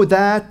you know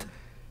that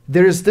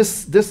there is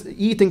this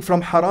eating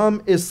from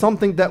haram is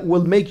something that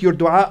will make your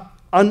dua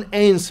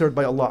unanswered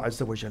by Allah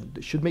Azza wa Jal.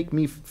 It should make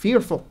me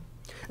fearful.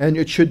 And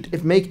it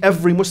should make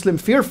every Muslim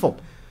fearful.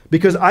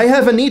 Because I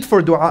have a need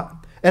for dua.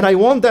 And I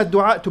want that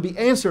dua to be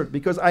answered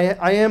because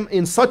I am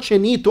in such a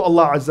need to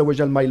Allah Azza wa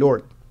Jal, my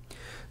Lord.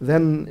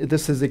 then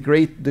this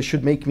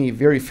should make me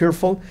very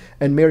fearful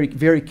and very,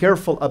 very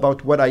careful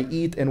about what I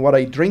eat and what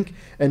I drink,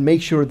 and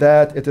make sure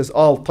that it is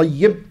all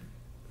tayyib.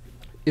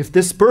 If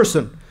this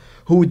person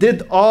who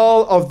did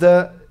all of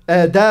the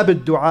adab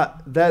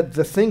al-dua, that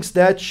the things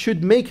that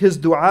should make his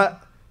dua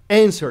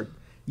answered,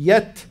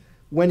 yet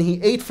when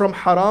he ate from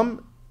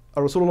haram,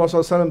 Rasulullah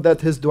ﷺ,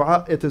 that his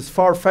dua, it is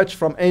far-fetched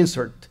from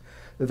answered,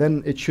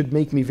 then it should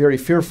make me very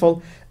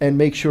fearful, and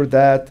make sure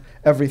that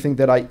everything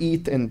that I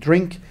eat and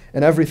drink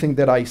and everything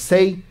that I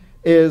say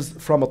is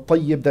from a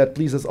tayyib that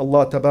pleases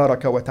Allah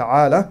tabaraka wa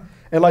ta'ala.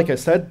 And like I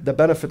said, the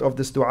benefit of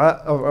this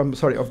dua,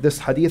 of this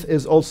hadith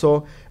is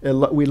also,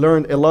 we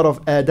learn a lot of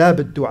adab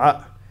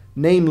al-dua,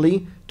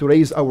 namely to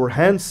raise our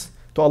hands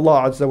to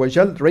Allah Azza wa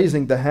Jal.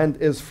 Raising the hand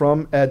is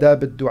from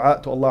adab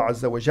al-dua to Allah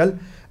Azza wa Jal.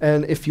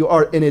 And if you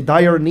are in a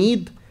dire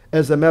need,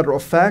 as a matter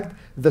of fact,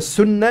 the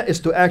sunnah is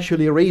to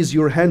actually raise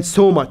your hands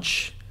so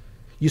much.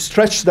 You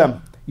stretch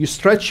them. You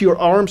stretch your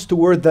arms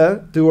toward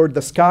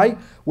the sky,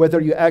 whether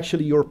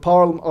your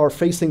palm are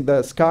facing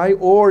the sky,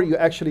 or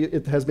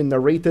it has been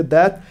narrated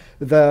that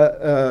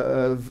the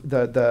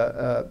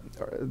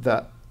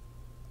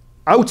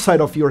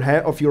outside of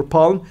your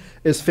palm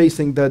is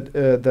facing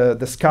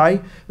the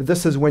sky.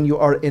 This is when you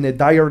are in a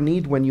dire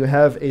need, when you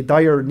have a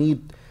dire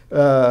need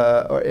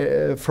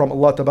from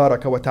Allah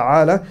tabaraka wa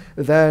ta'ala,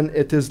 then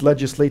it is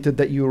legislated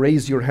that you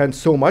raise your hand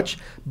so much.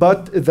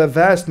 But the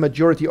vast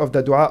majority of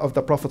the dua of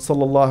the Prophet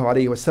sallallahu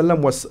alaihi wasallam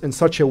was in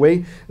such a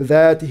way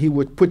that he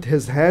would put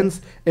his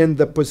hands in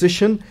the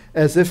position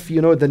as if,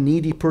 the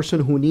needy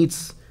person who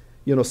needs,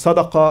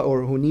 sadaqah,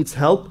 or who needs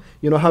help,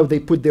 how they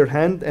put their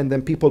hand, and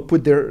then people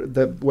put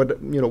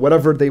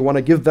whatever they want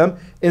to give them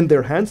in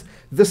their hands.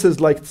 This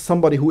is like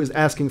somebody who is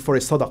asking for a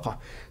sadaqah.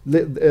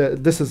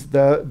 This is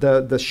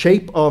the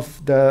shape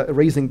of the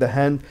raising the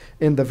hand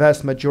in the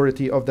vast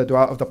majority of the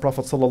dua of the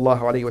Prophet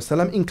sallallahu alaihi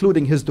wasallam,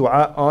 including his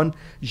dua on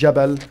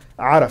Jabal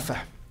Arafah.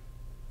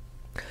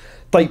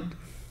 طيب.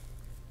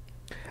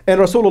 And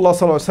Rasulullah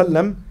sallallahu alaihi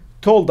wasallam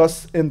told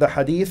us in the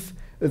hadith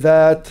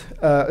that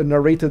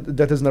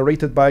is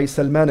narrated by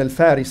Salman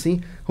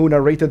al-Farisi, who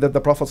narrated that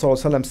the Prophet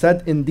ﷺ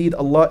said, "Indeed,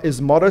 Allah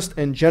is modest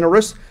and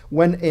generous.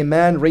 When a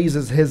man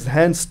raises his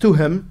hands to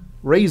him,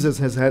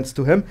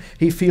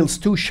 he feels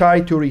too shy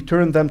to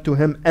return them to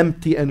him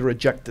empty and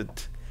rejected."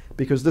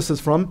 Because this is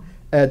from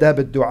adab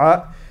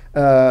al-dua,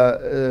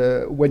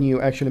 when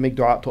you actually make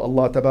dua to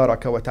Allah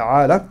tabaraka wa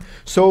ta'ala.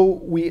 So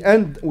we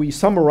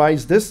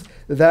summarize this,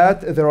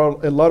 that there are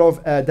a lot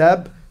of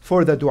adab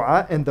for the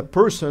dua, and the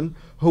person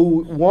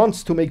who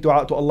wants to make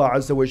dua to Allah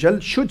Azza wa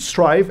Jal should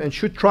strive and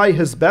should try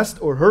his best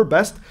or her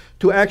best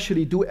to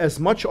actually do as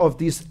much of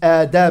these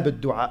adab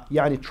al-dua.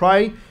 Yani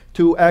try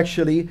to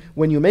actually,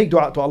 when you make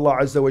dua to Allah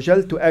Azza wa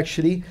Jal, to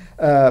actually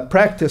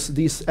practice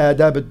these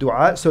adab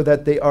al-dua, so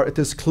that it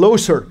is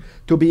closer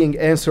to being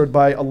answered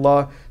by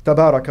Allah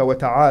tabaraka wa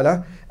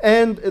ta'ala.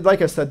 And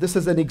like I said, this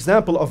is an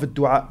example of a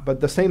dua,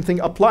 but the same thing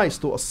applies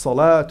to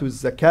as-salah, to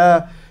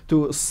zakah,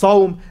 to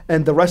sawm,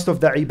 and the rest of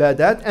the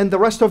ibadat, and the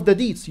rest of the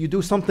deeds. You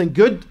do something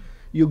good,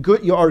 you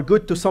are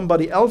good to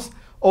somebody else,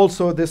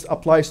 also this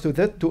applies to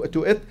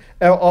it.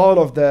 All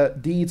of the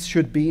deeds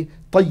should be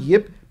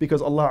tayyib,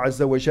 because Allah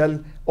Azza wa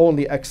Jal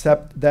only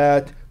accept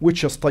that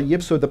which is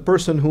tayyib. So the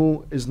person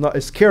who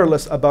is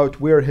careless about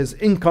where his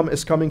income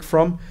is coming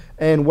from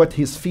and what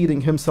he's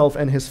feeding himself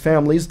and his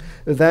families,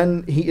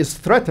 then he is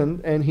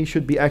threatened, and he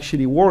should be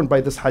actually warned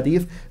by this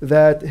hadith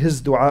that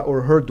his dua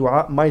or her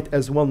dua might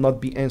as well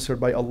not be answered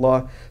by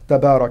Allah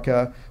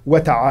tabaraka wa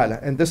ta'ala.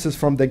 And this is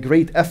from the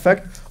great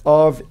effect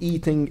of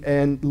eating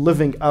and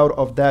living out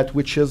of that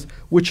which is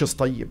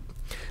tayyib.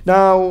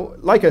 Now,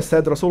 like I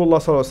said,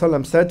 Rasulullah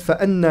ﷺ said,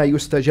 فَأَنَّا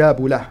يُسْتَجَابُ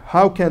لَهُ.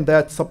 How can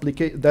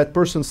that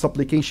person's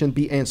supplication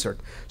be answered?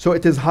 So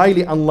it is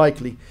highly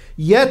unlikely.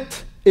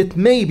 Yet, it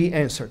may be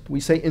answered. We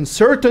say in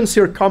certain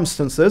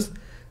circumstances,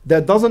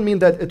 that doesn't mean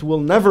that it will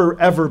never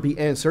ever be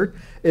answered.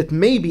 It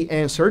may be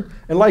answered.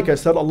 And like I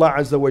said, Allah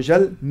Azza wa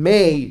Jal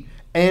may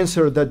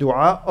answer the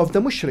dua of the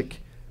mushrik,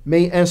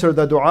 may answer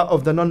the dua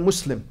of the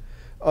non-Muslim.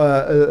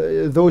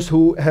 Those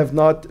who have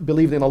not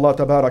believed in Allah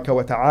tabaraka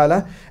wa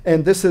ta'ala.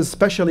 And this is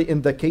especially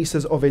in the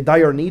cases of a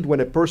dire need, when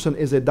a person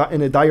is in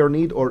a dire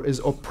need or is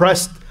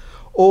oppressed,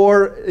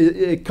 or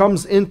it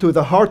comes into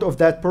the heart of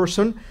that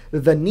person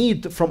the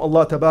need from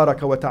Allah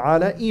tabaraka wa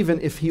ta'ala, even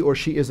if he or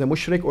she is a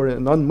mushrik or a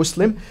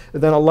non-Muslim,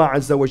 then Allah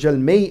Azza wa Jal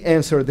may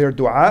answer their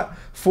dua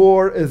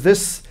for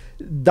this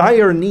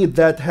dire need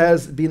that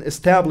has been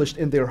established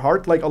in their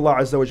heart, like Allah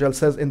Azza wa Jal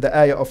says in the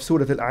ayah of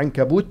Surah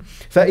Al-Ankabut,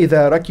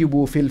 فَإِذَا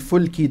رَكِبُوا فِي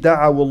الْفُلْكِ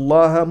دَعَوُوا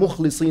اللَّهَ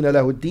مُخْلِصِينَ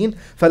لَهُ الدِّينَ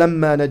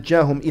فَلَمَّا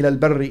نَجَّاهُمْ إِلَى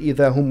الْبَرِّ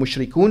إِذَا هُمْ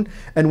مُشْرِكُونَ.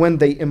 And when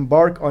they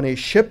embark on a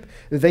ship,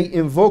 they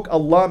invoke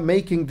Allah,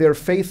 making their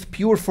faith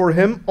pure for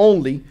Him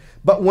only.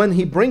 But when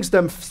He brings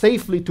them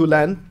safely to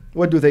land,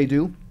 what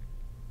do?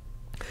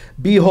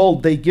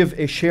 Behold, they give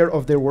a share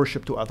of their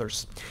worship to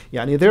others.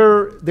 Yani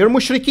they're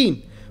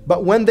mushrikeen.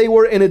 But when they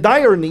were in a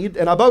dire need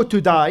and about to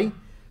die,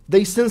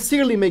 they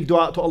sincerely make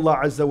dua to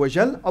Allah Azza wa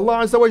Jal,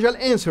 Allah Azza wa Jal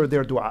answer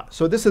their dua.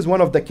 So this is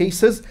one of the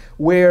cases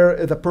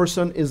where the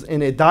person is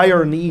in a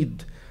dire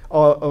need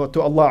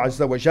to Allah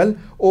Azza wa Jal,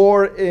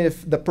 or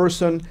if the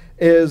person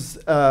is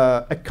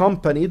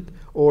accompanied,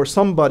 or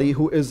somebody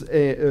who is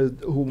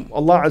whom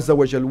Allah Azza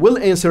wa Jal will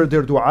answer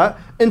their dua,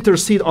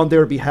 intercede on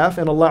their behalf,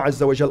 and Allah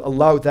Azza wa Jal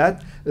allow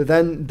that,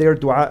 then their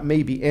dua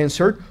may be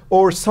answered.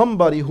 Or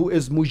somebody who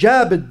is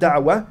mujab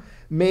al-da'wah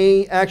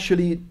may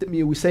actually,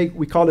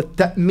 we call it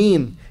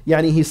ta'meen.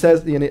 Yani he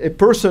says, a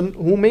person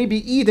who may be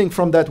eating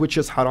from that which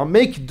is haram,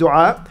 make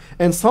dua,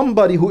 and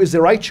somebody who is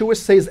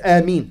righteous says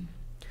ameen.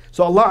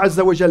 So Allah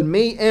Azza wa Jal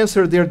may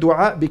answer their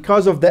dua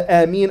because of the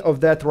ameen of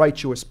that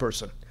righteous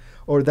person,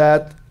 or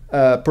that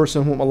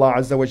person whom Allah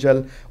Azza wa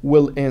Jal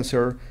will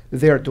answer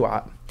their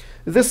dua.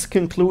 This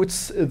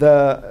concludes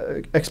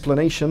the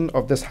explanation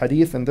of this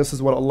hadith, and this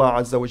is what Allah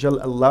Azza wa Jal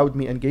allowed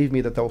me and gave me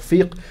the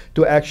tawfiq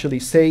to actually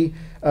say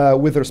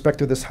with respect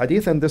to this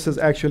hadith. And this is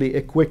actually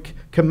a quick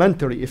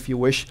commentary, if you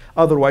wish.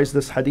 Otherwise,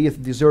 this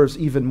hadith deserves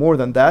even more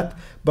than that.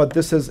 But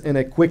this is in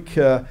a quick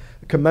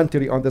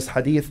commentary on this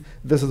hadith.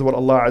 This is what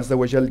Allah Azza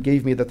wa Jal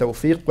gave me the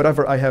tawfiq.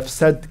 Whatever I have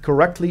said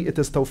correctly, it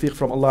is tawfiq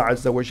from Allah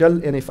Azza wa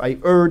Jal. And if I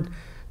erred,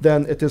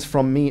 then it is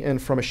from me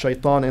and from a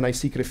shaitan, and I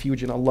seek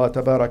refuge in Allah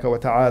Tabaraka wa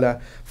Ta'ala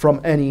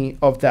from any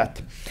of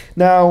that.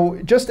 Now,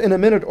 just in a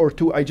minute or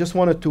two, I just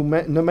wanted to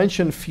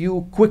mention a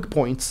few quick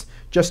points,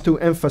 just to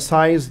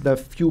emphasize the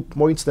few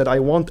points that I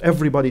want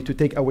everybody to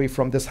take away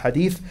from this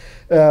hadith.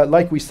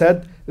 Like we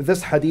said,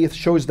 this hadith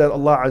shows that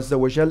Allah Azza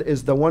wa Jal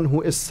is the one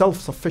who is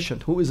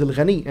self-sufficient, who is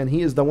al-ghani, and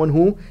He is the one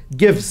who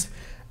gives.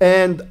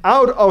 And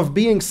out of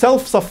being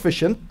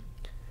self-sufficient,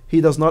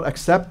 He does not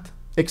accept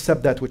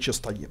except that which is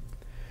tayyib.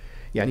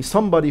 Yani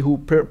somebody who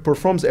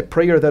performs a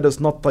prayer that is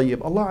not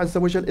tayyib, Allah Azza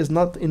wa Jal is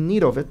not in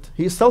need of it.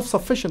 He is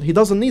self-sufficient. He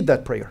doesn't need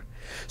that prayer.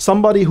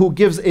 Somebody who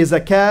gives a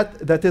zakat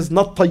that is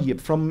not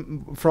tayyib,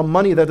 from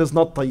money that is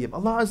not tayyib,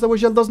 Allah Azza wa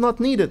Jal does not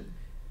need it.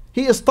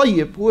 He is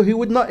tayyib. He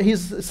would not.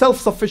 He's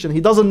self-sufficient.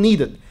 He doesn't need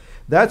it.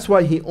 That's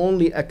why He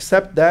only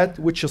accepts that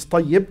which is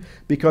tayyib,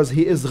 because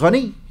He is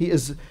ghani. He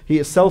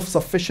is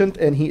self-sufficient,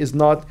 and He is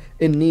not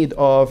in need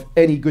of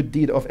any good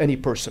deed of any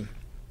person.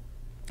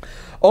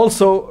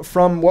 Also,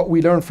 from what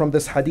we learn from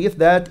this hadith,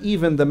 that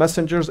even the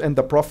messengers and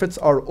the prophets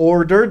are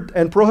ordered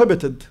and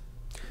prohibited.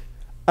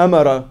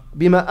 Amara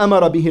bima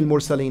amara bihi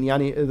al-mursaleen.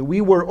 Yani we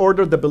were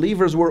ordered, the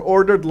believers were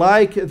ordered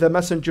like the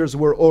messengers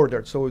were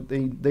ordered. So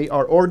they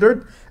are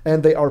ordered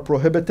and they are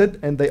prohibited,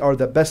 and they are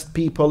the best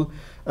people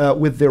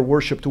with their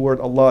worship toward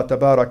Allah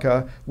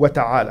Tabaraka wa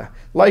Ta'ala.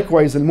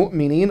 Likewise,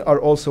 al-mu'mineen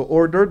are also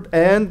ordered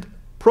and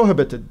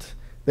prohibited.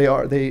 They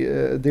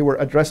were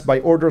addressed by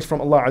orders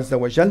from Allah Azza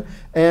wa Jal,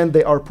 and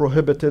they are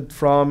prohibited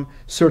from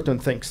certain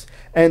things.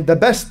 And the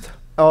best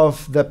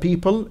of the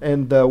people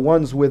and the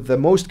ones with the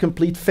most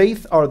complete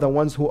faith are the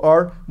ones who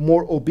are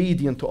more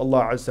obedient to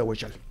Allah Azza wa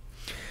Jal.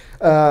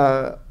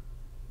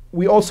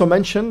 We also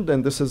mentioned,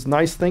 and this is a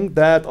nice thing,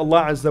 that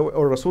Allah Azza wa,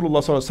 or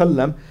Rasulullah Sallallahu Alaihi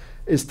Wasallam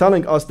is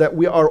telling us that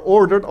we are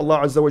ordered,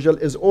 Allah Azza wa Jal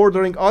is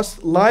ordering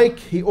us like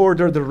He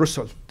ordered the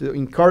Rusul, to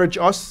encourage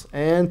us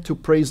and to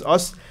praise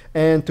us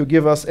and to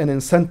give us an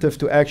incentive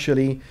to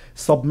actually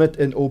submit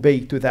and obey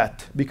to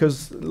that.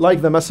 Because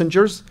like the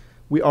messengers,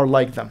 we are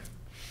like them.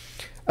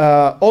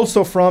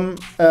 Also from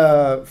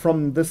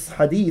this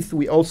hadith,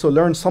 we also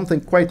learn something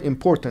quite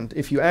important.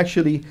 If you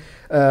actually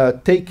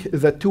take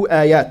the two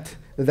ayat,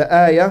 the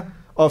ayah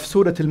of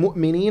Surah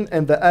Al-Mu'mineen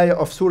and the ayah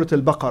of Surah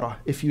Al-Baqarah,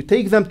 if you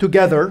take them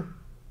together,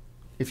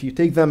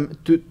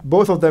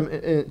 both of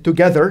them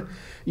together,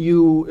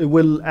 you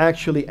will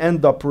actually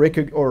end up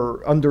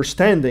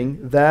understanding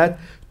that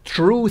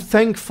true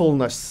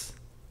thankfulness,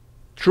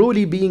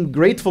 truly being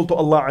grateful to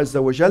Allah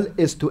Azza wa Jal,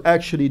 is to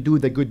actually do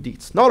the good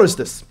deeds. Notice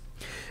this.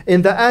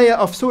 In the ayah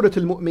of Surah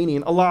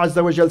Al-Mu'mineen, Allah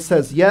Azza wa Jal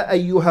says, Ya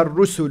ayyuha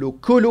ar-rusulu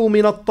kulu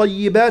min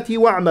at-tayyibati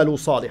wa'amalu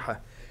salihah.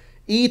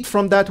 Eat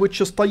from that which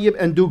is tayyib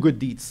and do good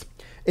deeds.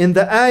 In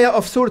the ayah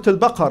of Surah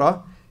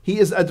Al-Baqarah, He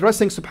is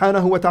addressing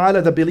subhanahu wa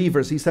ta'ala the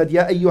believers. He said,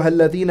 Ya ayyuha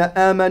alladhina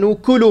amanu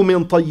kulu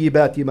min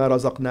tayyibati ma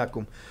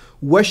razaqnakum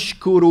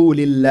washkuru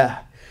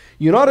lillah.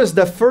 You notice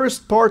the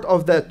first part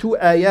of the two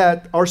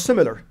ayat are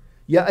similar.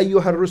 Ya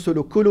ayyuha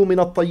ar-rusulu kulu min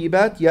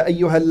at-tayyibat, ya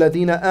ayyuha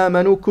alladhina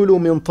amanu kulu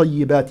min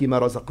tayyibati ma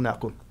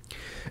razaqnakum.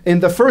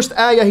 In the first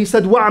ayah he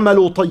said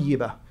wa'amalu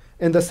tayyiba.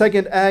 In the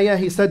second ayah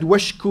he said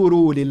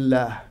washkuru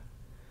lillah.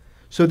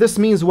 So this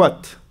means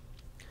what?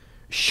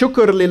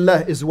 Shukr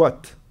lillah is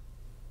what?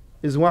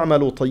 Is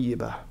wa'amalu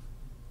tayyiba.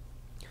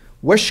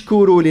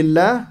 Washkuru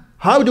lillah.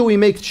 How do we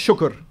make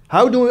shukr?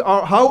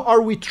 How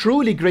are we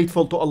truly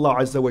grateful to Allah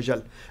Azza wa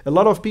Jal? A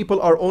lot of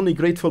people are only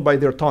grateful by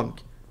their tongue.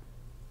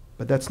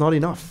 But that's not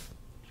enough.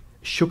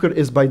 Shukr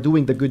is by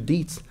doing the good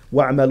deeds.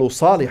 وَعْمَلُوا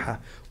صَالِحًا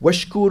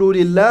وَاشْكُرُوا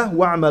لِلَّهِ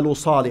وَعْمَلُوا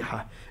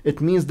صَالِحًا. It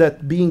means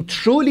that being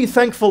truly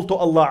thankful to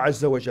Allah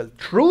Azza wa Jal,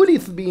 truly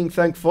being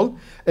thankful,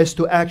 is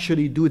to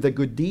actually do the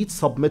good deeds,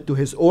 submit to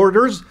His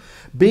orders.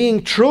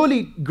 Being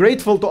truly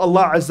grateful to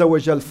Allah Azza wa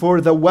Jal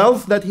for the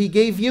wealth that He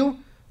gave you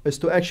is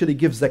to actually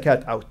give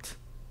zakat out.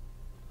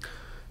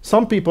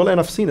 Some people, and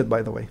I've seen it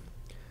by the way,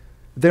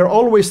 they're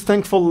always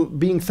thankful,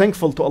 being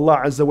thankful to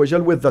Allah Azza wa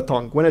Jal with the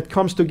tongue when it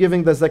comes to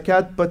giving the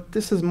zakat, but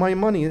this is my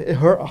money,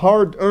 her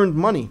hard-earned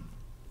money.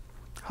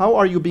 How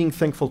are you being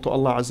thankful to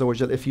Allah Azza wa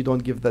Jal if you don't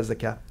give the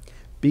zakat?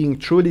 Being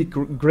truly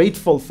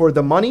grateful for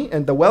the money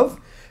and the wealth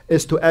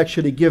is to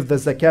actually give the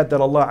zakat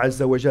that Allah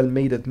Azza wa Jal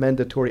made it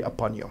mandatory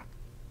upon you.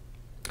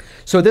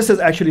 So this is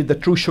actually the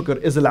true shukr,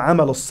 is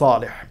al-amal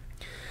al-salih.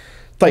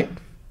 طيب.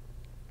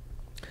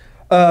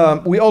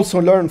 We also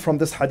learn from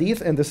this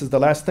hadith, and this is the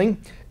last thing,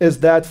 is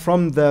that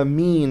from the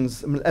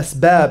means,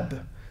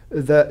 asbab,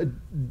 the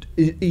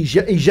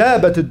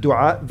ijabat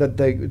al-du'a, that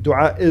the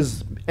dua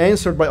is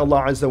answered by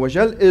Allah Azza wa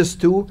Jal, is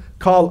to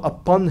call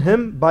upon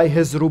Him by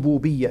His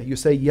rububiyyah. You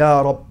say,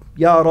 Ya Rabb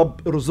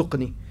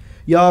irzuqni,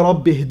 Ya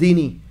Rabb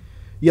ihdini,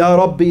 Ya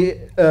Rabbi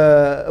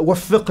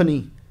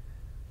waffiqni,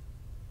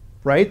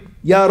 right?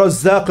 Ya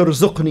Razzaq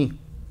irzuqni,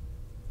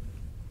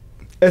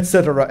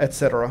 etc.,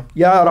 etc.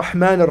 Ya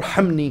Rahman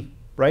irhamni,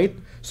 right?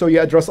 So you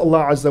address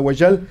Allah Azza wa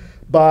Jal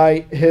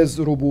by His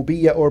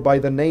rububiyyah, or by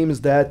the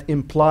names that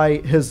imply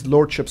His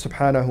lordship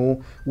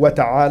subhanahu wa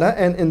ta'ala.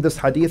 And in this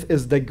hadith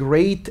is the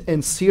great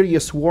and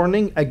serious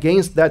warning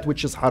against that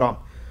which is haram.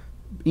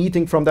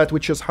 Eating from that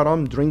which is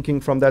haram, drinking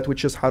from that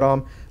which is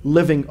haram,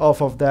 living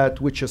off of that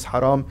which is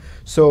haram.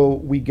 So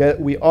we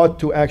ought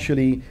to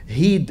actually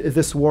heed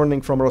this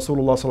warning from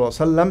Rasulullah sallallahu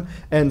alaihi wasallam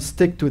and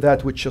stick to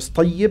that which is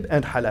tayyib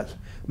and halal.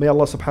 May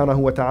Allah subhanahu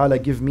wa ta'ala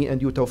give me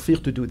and you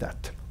tawfiq to do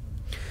that.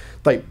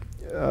 طيب.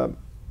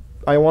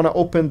 I want to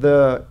open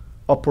the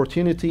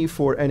opportunity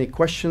for any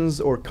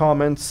questions or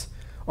comments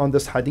on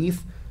this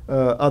hadith.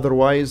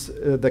 Otherwise,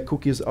 the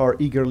cookies are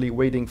eagerly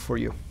waiting for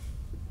you.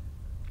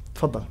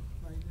 تفضل.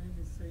 My name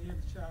is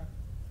Sayyid Shah.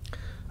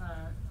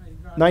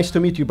 Nice to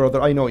meet you, brother.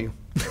 I know you.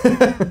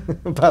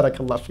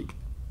 Barakallah fiqh.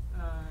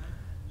 I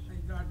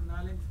got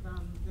knowledge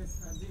from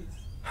this hadith.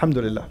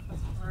 Alhamdulillah. As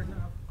part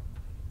of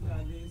the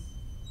hadith,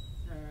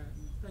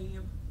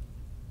 tayyib,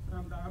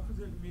 from the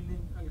opposite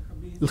meaning,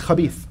 al-khabith.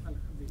 Al-khabith.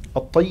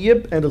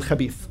 الطيب and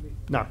الخبيث.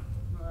 نعم.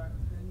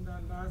 In the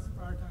last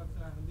part of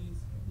the hadith,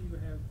 you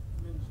have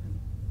mentioned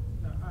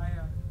the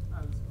ayah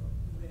also.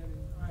 There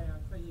is ayah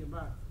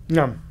tayyibat.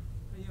 نعم.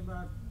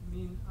 Tayyibat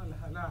mean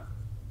al-halal.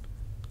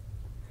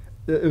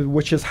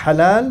 Which is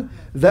halal,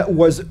 that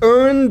was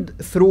earned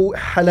through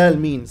halal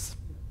means.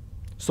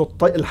 So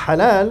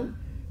al-halal,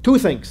 two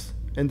things.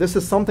 And this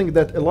is something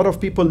that a lot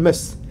of people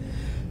miss.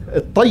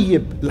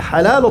 الطيب,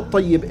 الحلال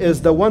الطيب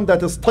is the one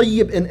that is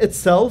طيب in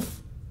itself.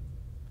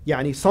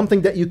 يعني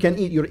something that you can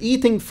eat. You're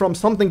eating from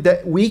something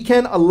that we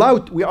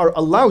are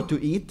allowed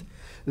to eat,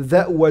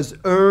 that was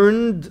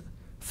earned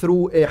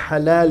through a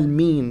halal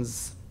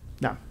means.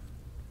 Now.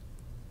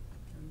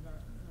 And the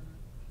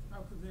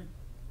opposite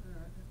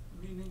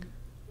meaning.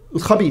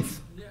 الخبيث.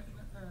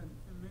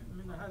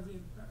 من هذه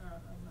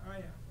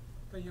الآية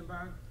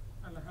طيبات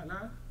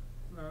الحلال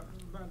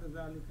وبعد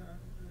ذلك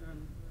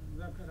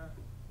ذكر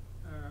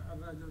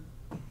الرجل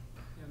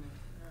يعني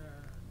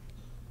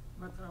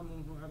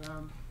مطعمه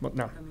حرام.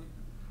 نعم.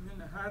 من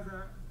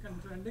هذا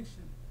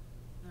contradiction.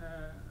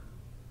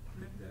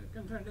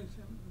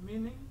 Contradiction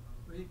meaning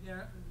we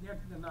get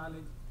the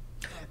knowledge.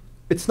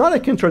 It's not a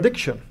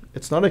contradiction.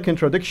 It's not a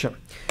contradiction.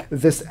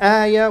 This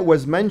ayah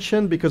was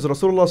mentioned because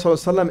Rasulullah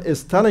ﷺ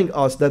is telling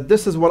us that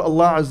this is what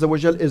Allah Azza wa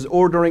Jal is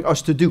ordering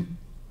us to do.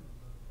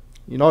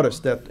 You notice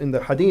that in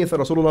the hadith,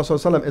 Rasulullah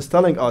ﷺ is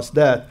telling us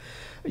that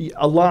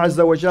Allah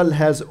Azza wa Jal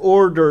has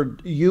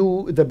ordered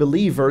you, the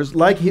believers,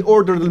 like He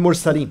ordered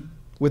al-Mursaleen,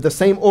 with the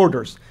same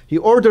orders. He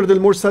ordered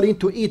al-Mursaleen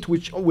to eat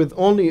with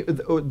only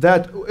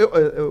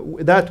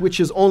that which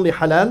is only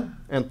halal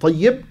and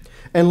tayyib.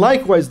 And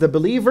likewise, the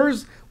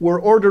believers were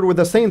ordered with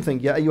the same thing.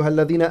 Ya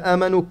ayyuhalladhina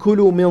amanu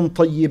kulu min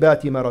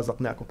tayyibati ma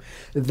razaqnakum.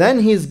 Then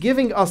He's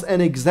giving us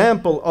an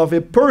example of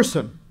a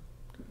person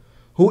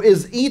who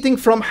is eating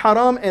from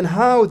haram and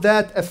how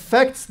that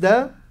affects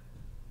the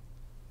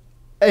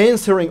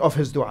answering of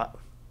his dua.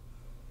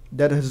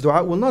 That his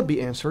dua will not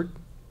be answered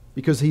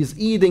because he's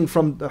eating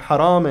from the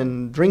haram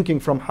and drinking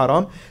from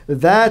haram.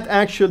 That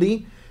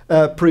actually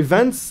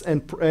prevents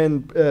and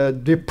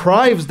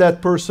deprives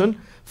that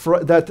person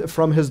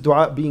from his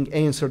dua being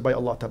answered by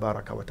Allah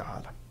tabaraka wa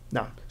ta'ala.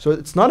 Now, so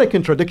it's not a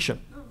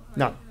contradiction.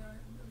 Now.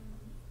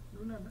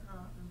 Do not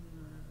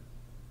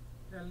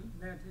tell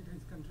that it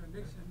is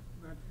contradiction,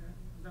 but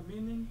the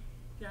meaning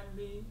can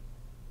be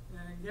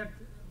get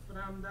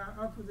from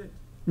the opposite.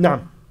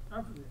 No.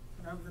 Opposite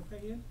from the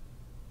tayyib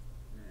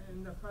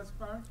in the first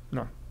part.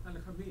 No.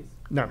 Al-khabith.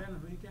 No.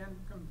 Then we can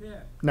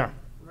compare. No.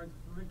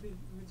 Which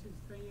is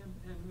tayyib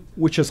and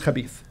which is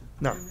khabith.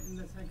 No. In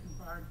the second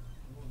part,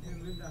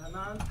 with the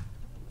halal,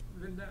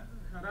 with the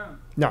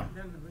haram. No.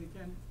 Then we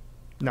can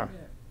No.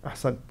 compare.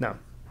 Ahsan. No.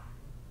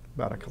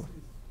 Barakallah.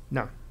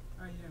 No.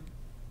 I am.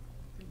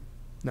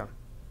 No.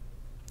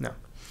 No.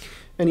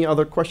 Any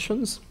other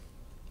questions?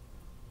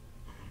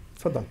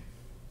 Fadal.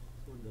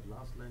 So the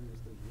last line is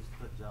the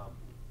mustajab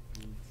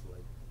means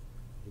like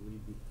it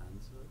will be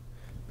answered.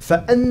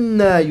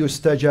 فَأَنَّا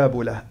يُسْتَجَابُ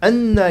لَهُ.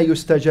 أَنَّا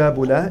يُسْتَجَابُ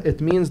لَهُ. It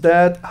means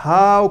that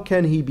how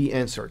can he be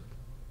answered?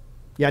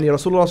 Yani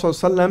Rasulullah sallallahu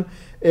alaihi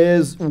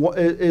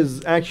wasallam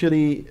is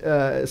actually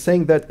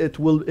saying that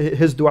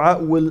his dua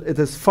will, it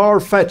is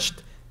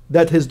far-fetched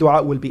that his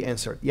dua will be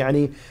answered.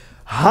 Yani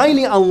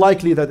highly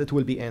unlikely that it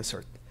will be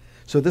answered.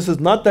 So this is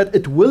not that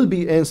it will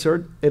be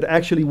answered, it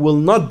actually will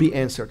not be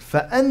answered.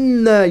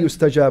 فَأَنَّا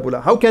يُسْتَجَابُ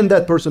لَهُ. How can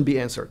that person be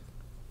answered?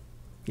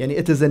 Yani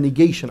it is a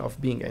negation of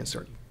being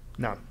answered.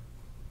 Now.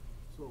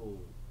 So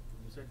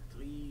you said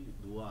 3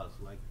 du'as,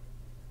 like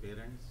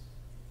parents.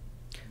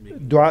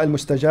 Dua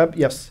al-mustajab,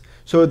 yes.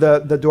 So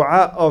the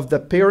dua of the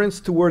parents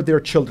toward their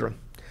children,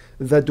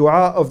 the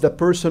dua of the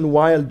person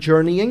while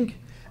journeying,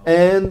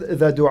 and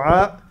the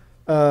dua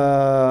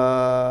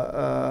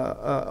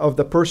of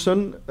the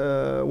person,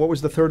 what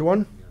was the third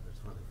one?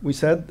 We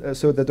said,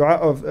 so the dua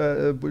of,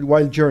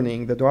 while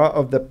journeying, the dua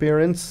of the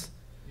parents.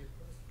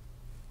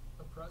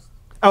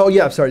 Oh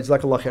yeah, sorry,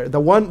 Jazakallah khair.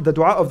 The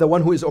dua of the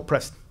one who is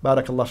oppressed.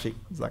 Barakallah fi.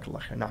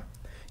 Jazakallah khair. Naam.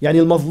 Yani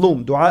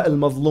al-mazlum, dua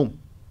al-mazlum.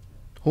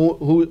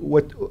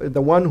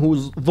 The one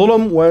whose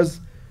dhulm was,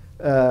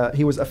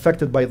 he was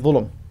affected by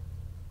dhulm.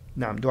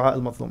 Naam, dua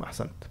al-mazlum,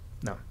 ahsant.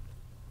 Naam.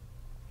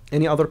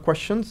 Any other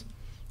questions?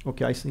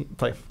 Okay, I see.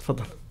 طيب,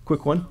 تفضل.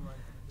 Quick one.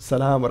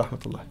 Salam wa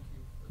rahmatullah.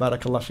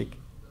 Barakallah fik.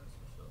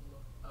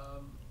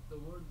 The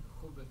word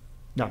khubith.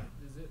 Naam.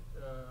 Does it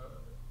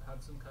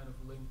have some kind of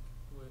link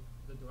with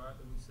the dua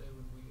that we say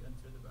when we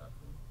enter the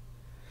bathroom?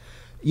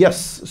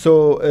 Yes.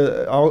 So,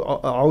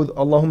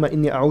 Allahumma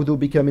inni a'udhu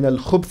bika min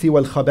al-khubthi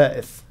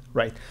wal-khaba'ith.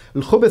 Right.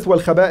 Al-khubith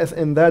wal-khaba'ith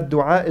in that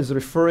dua is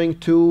referring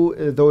to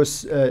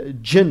those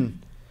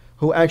jinn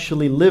who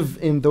actually live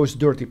in those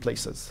dirty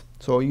places.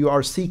 So you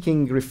are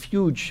seeking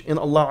refuge in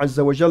Allah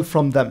Azza wa Jal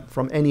from them,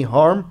 from any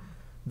harm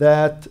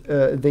that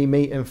they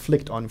may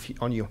inflict on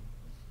you.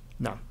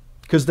 Now,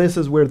 because this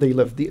is where they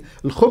live. The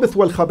al-khubith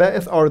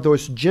wal-khaba'ith are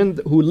those jinn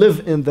who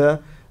live in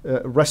the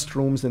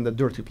restrooms, in the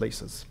dirty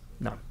places.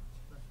 Now.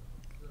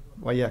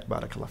 وإياك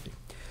بارك الله فيك.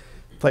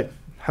 طيب.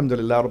 الحمد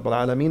لله رب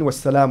العالمين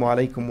والسلام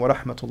عليكم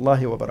ورحمة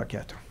الله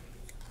وبركاته.